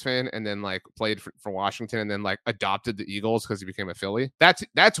Cowboys fan and then like played for Washington and then like adopted the Eagles because he became a Philly?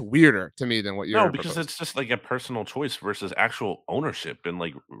 That's weirder to me than what No, you're because proposing. it's just like a personal choice versus actual ownership and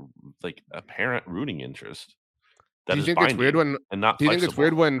like apparent rooting interest Do that you is think it's weird binding when and not do you think it's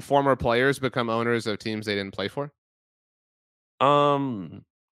weird flexible. when former players become owners of teams they didn't play for? Um,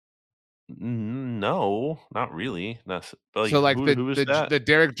 no, not really. But like So like who is that? the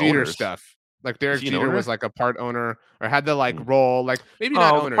Derek Jeter Owners? stuff. Like Is Derek he an Jeter was owner? like a part owner or had the like Mm. role, like maybe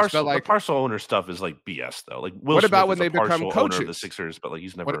not Oh, owners, but the like partial owner stuff is like BS though. Like Will what about Smith when is a they become partial owner of the coaches? Sixers, but like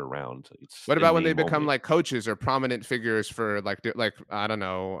he's never What around. It's what in about when they name become only. like coaches or prominent figures for like I don't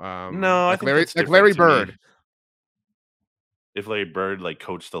know, No, I think that's Like different Larry to me. Bird. If Larry Bird like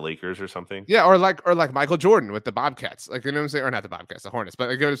coached the Lakers or something. Yeah, or like Michael Jordan with the Bobcats. Like you know what I'm saying? Or not the Bobcats, the Hornets. But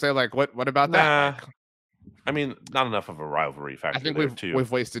like, you know what I'm saying? Like what about that? Nah, Like I mean, not enough of a rivalry I factor think there too.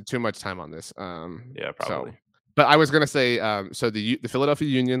 we've wasted too much time on this. Yeah, So probably. but I was gonna say, so the Philadelphia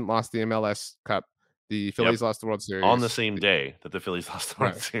Union lost the MLS Cup, the Yep. Phillies lost the World On the Series. same day that the Phillies lost the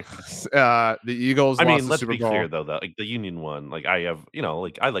World Right. Series. The Eagles I lost mean, the let's Super be clear Bowl. though, that like the Union won. Like I have,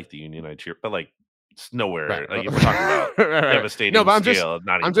 like I like the Union, I cheer, but like it's Right. nowhere. Like if we're talking about Right. No, devastating but scale,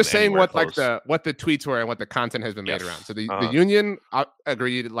 not I'm even just saying anywhere what like close. what the tweets were and what the content has been made around. Yes. So the Union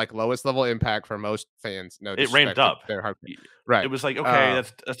agreed like lowest level impact for most fans. No It ramped disrespect to up. their hard. Y It Right. was like, okay,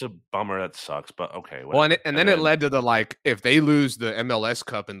 that's a bummer, that sucks, but okay, Well, whatever. and And then it then led to the like if they lose the MLS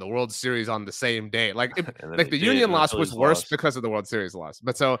Cup and the World Series on the same day, like and then like they the did, Union and the loss was Phillies worse lost. because of the World Series loss.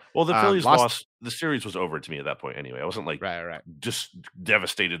 But so Well, the Phillies lost. lost. The series was over to me at that point anyway. I wasn't like Right. just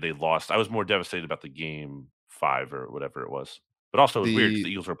devastated they lost. I was more devastated about the game 5 or whatever it was. But also it was weird because The the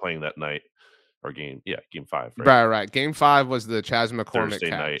Eagles were playing that night or game 5, right? right. Game 5 was the Chas McCormick Thursday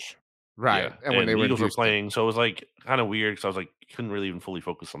night. catch. Right. Yeah, And when they and the were in Eagles were Houston. playing, so it was like kind of weird because I was like couldn't really even fully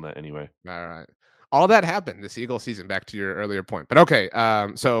focus on that anyway. Right. All that happened this Eagle season. Back to your earlier point, but okay.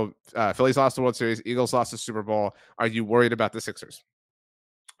 So Phillies lost the World Series. Eagles lost the Super Bowl. Are you worried about the Sixers?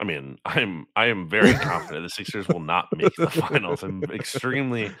 I mean, I am very confident the Sixers will not make the finals.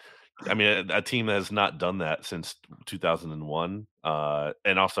 I mean, a team that has not done that since 2001.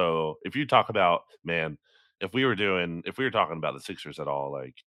 And also, if you talk about, man, if we were talking about the Sixers at all,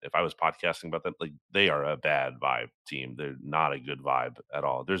 like if I was podcasting about them, like they are a bad vibe team. They're not a good vibe at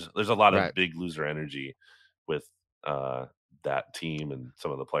all. There's a lot Right. of big loser energy with uh that team and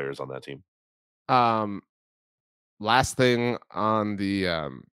some of the players on that team. Um. Last thing on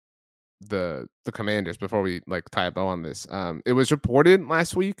the Commanders before we like tie a bow on this. It was reported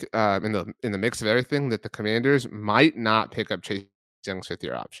last week in the mix of everything that the Commanders might not pick up Chase Young's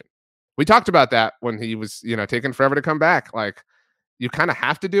 5th-year option. We talked about that when he was taking forever to come back. Like you kind of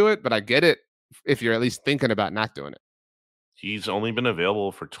have to do it, but I get it if you're at least thinking about not doing it. He's only been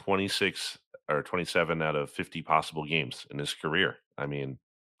available for 26 or 27 out of 50 possible games in his career. I mean,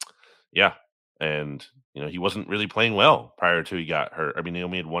 yeah. And, he wasn't really playing well prior to he got hurt. I mean, he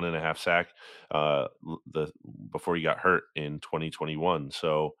only had 1.5 sack the before he got hurt in 2021.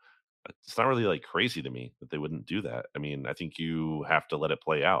 So it's not really like crazy to me that they wouldn't do that. I mean, I think you have to let it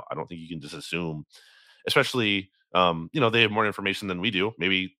play out. I don't think you can just assume, especially, they have more information than we do.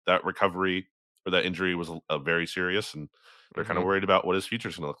 Maybe that recovery or that injury was very serious and they're kind hmm of worried about what his future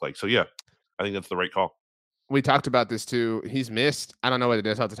is going to look like. So, yeah, I think that's the right call. We talked about this too. He's missed. I don't know what it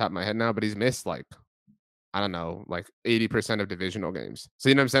is off the top of my head now, but he's missed like I don't know, like 80% of divisional games. So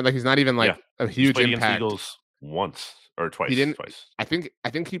you know what I'm saying? Like he's not even Yeah. like a He's huge played against the impact. Eagles once or He twice. didn't. Twice. I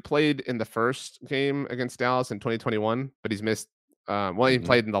think he played in the first game against Dallas in 2021, but he's missed. Well, he Mhm.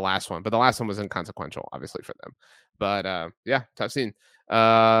 played in the last one, but the last one was inconsequential, obviously for them. But yeah, tough scene.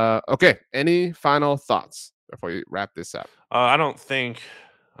 Okay, any final thoughts before we wrap this up? I don't think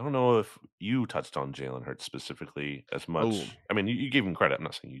I don't know if you touched on Jalen Hurts specifically as Oh, much. I mean, you gave him credit. I'm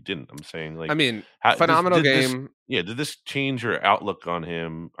not saying you didn't. I'm saying I like, mean, how phenomenal did this? game. Yeah, did this change your outlook on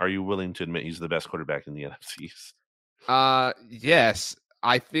him? Are you willing to admit he's the best quarterback in the NFCs? Yes,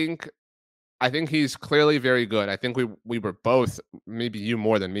 I think he's clearly very good. I think we were both, maybe you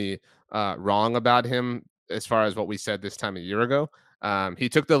more than me, wrong about him as far as what we said this time a year ago. He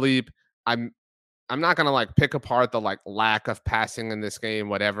took the leap. I'm I'm not gonna like pick apart the like lack of passing in this game,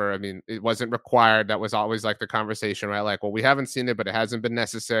 whatever. I mean, it wasn't required. That was always like the conversation, right? Like, well, we haven't seen it, but it hasn't been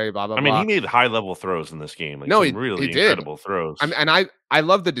necessary. Blah blah I mean, he blah. made high level throws in this game, like No, some he really did. incredible throws. And I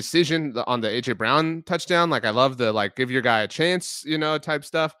love the decision on the AJ Brown touchdown. Like, I love the like give your guy a chance, type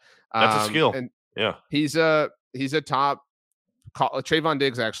stuff. That's a skill. And Yeah. he's a top Trayvon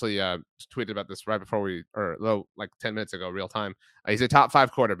Diggs actually tweeted about this right before like 10 minutes ago, real time. He's a top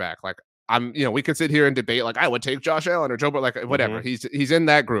 5 quarterback. Like, we could sit here and debate like I would take Josh Allen or Joe, but like whatever. Hmm. He's in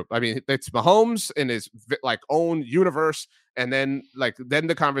that group. I mean, it's Mahomes in his like own universe, and then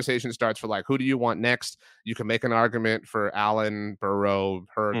the conversation starts for like who do you want next? You can make an argument for Allen, Burrow,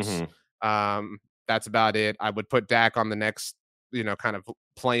 Hurts. Hmm. Um, that's about it. I would put Dak on the next, kind of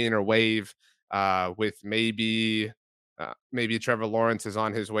plane or wave, with maybe Trevor Lawrence is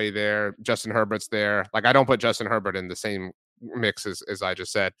on his way there. Justin Herbert's there. Like, I don't put Justin Herbert in the same mix as I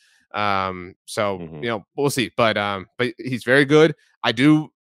just said. So Hmm. we'll see. But he's very good. I do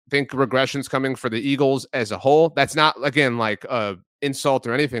think regression's coming for the Eagles as a whole. That's not again like a insult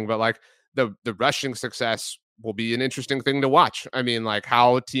or anything, but like the rushing success will be an interesting thing to watch. I mean, like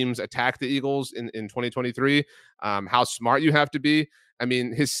how teams attack the Eagles in 2023, how smart you have to be. I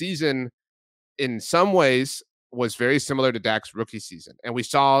mean, his season in some ways was very similar to Dak's rookie season. And we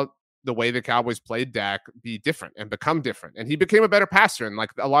saw the way the Cowboys played Dak be different and become different. And he became a better passer. And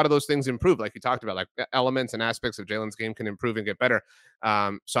like a lot of those things improved, like you talked about, like elements and aspects of Jalen's game can improve and get better.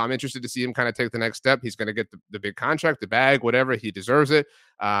 So I'm interested to see him kind of take the next step. He's going to get the big contract, the bag, whatever. He deserves it.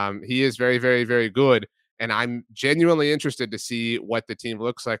 He is very, very, very good. And I'm genuinely interested to see what the team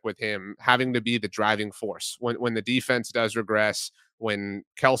looks like with him having to be the driving force when the defense does regress, when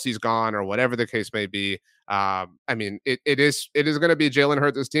Kelsey's gone or whatever the case may be. I mean, it is going to be Jalen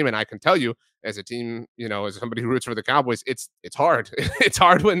Hurts' team, and I can tell you, as a team, as somebody who roots for the Cowboys, it's hard. It's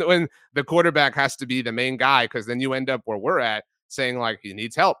hard when the quarterback has to be the main guy, because then you end up where we're at, saying like he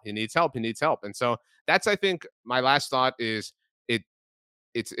needs help, he needs help, he needs help, and so that's I think my last thought is it.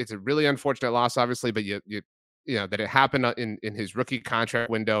 It's a really unfortunate loss, obviously, but that it happened in his rookie contract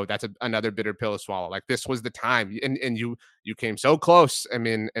window. That's another bitter pill to swallow. Like, this was the time, and you came so close. I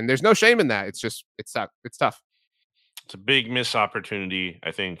mean, and there's no shame in that. It's just it's tough. It's tough. It's a big missed opportunity,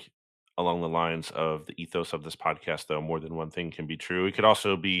 I think, along the lines of the ethos of this podcast, though. More than one thing can be true. It could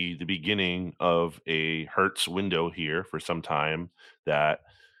also be the beginning of a Hertz window here for some time that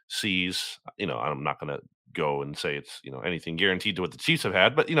sees, I'm not going to go and say it's, anything guaranteed to what the Chiefs have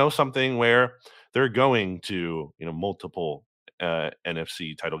had, but, something where they're going to, multiple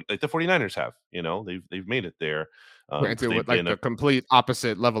NFC title, like the 49ers have, they've made it there. Granted, They've with like been the complete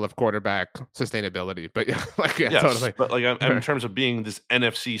opposite level of quarterback sustainability, but yeah, like yeah, Yes, totally. but, like, in terms of being this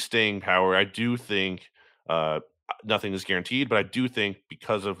NFC staying power, I do think, nothing is guaranteed, but I do think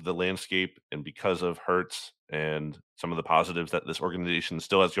because of the landscape and because of Hertz and some of the positives that this organization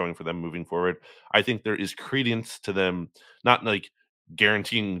still has going for them moving forward, I think there is credence to them not, like,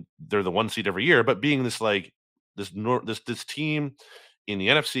 guaranteeing they're the 1 seed every year, but being this, like, this team in the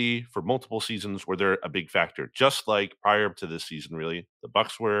NFC for multiple seasons where they're a big factor, just like prior to this season, really, the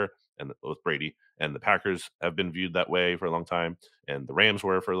Bucks were and with Brady, and the Packers have been viewed that way for a long time, and the Rams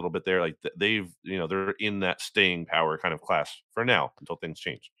were for a little bit there. Like they've, they're in that staying power kind of class for now until things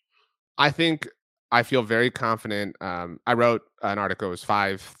change. I think I feel very confident. I wrote an article, it was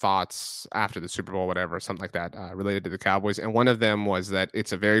 5 thoughts after the Super Bowl, whatever, something like that, related to the Cowboys. And one of them was that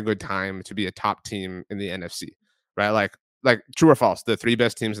it's a very good time to be a top team in the NFC, right? Like true or false, the 3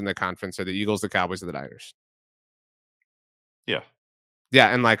 best teams in the conference are the Eagles, the Cowboys, and the Niners. Yeah,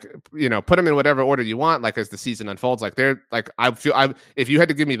 Yeah, and like put them in whatever order you want. Like as the season unfolds, like they're like I if you had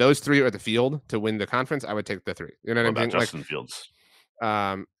to give me those 3 or the field to win the conference, I would take the 3. You know what what I'm about saying? Like, Justin Fields?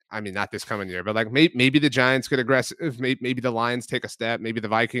 I mean, not this coming year, but like maybe the Giants get aggressive. Maybe the Lions take a step. Maybe the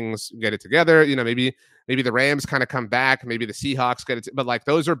Vikings get it together. Maybe the Rams kind of come back. Maybe the Seahawks get it. But like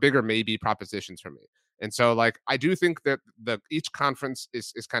those are bigger maybe propositions for me. And so like I do think that each conference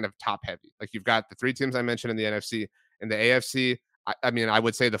is kind of top heavy. Like you've got the 3 teams I mentioned in the NFC and the AFC. I mean, I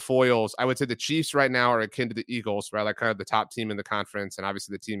would say the foils. I would say the Chiefs right now are akin to the Eagles, right? Like kind of the top team in the conference, and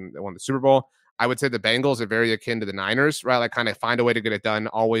obviously the team that won the Super Bowl. I would say the Bengals are very akin to the Niners, right? Like kind of find a way to get it done,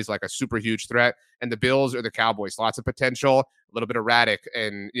 always like a super huge threat. And the Bills or the Cowboys, lots of potential, a little bit erratic,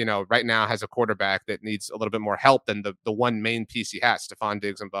 and right now has a quarterback that needs a little bit more help than the one main piece he has: Stephon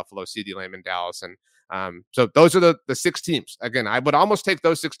Diggs in Buffalo, CeeDee Lamb in Dallas, and so those are the 6 teams. Again, I would almost take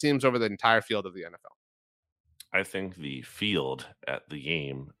those 6 teams over the entire field of the NFL. I think the field at the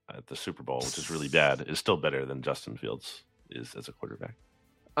game at the Super Bowl, which is really bad, is still better than Justin Fields is as a quarterback.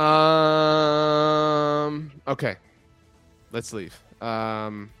 Okay. Let's leave.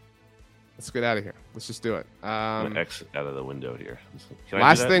 Let's get out of here. Let's just do it. I'm gonna exit out of the window here. Can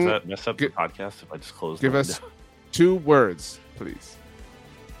last I do that? thing, Does that mess up the podcast if I just close? Give us 2 words, please.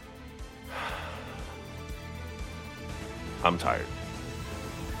 I'm tired.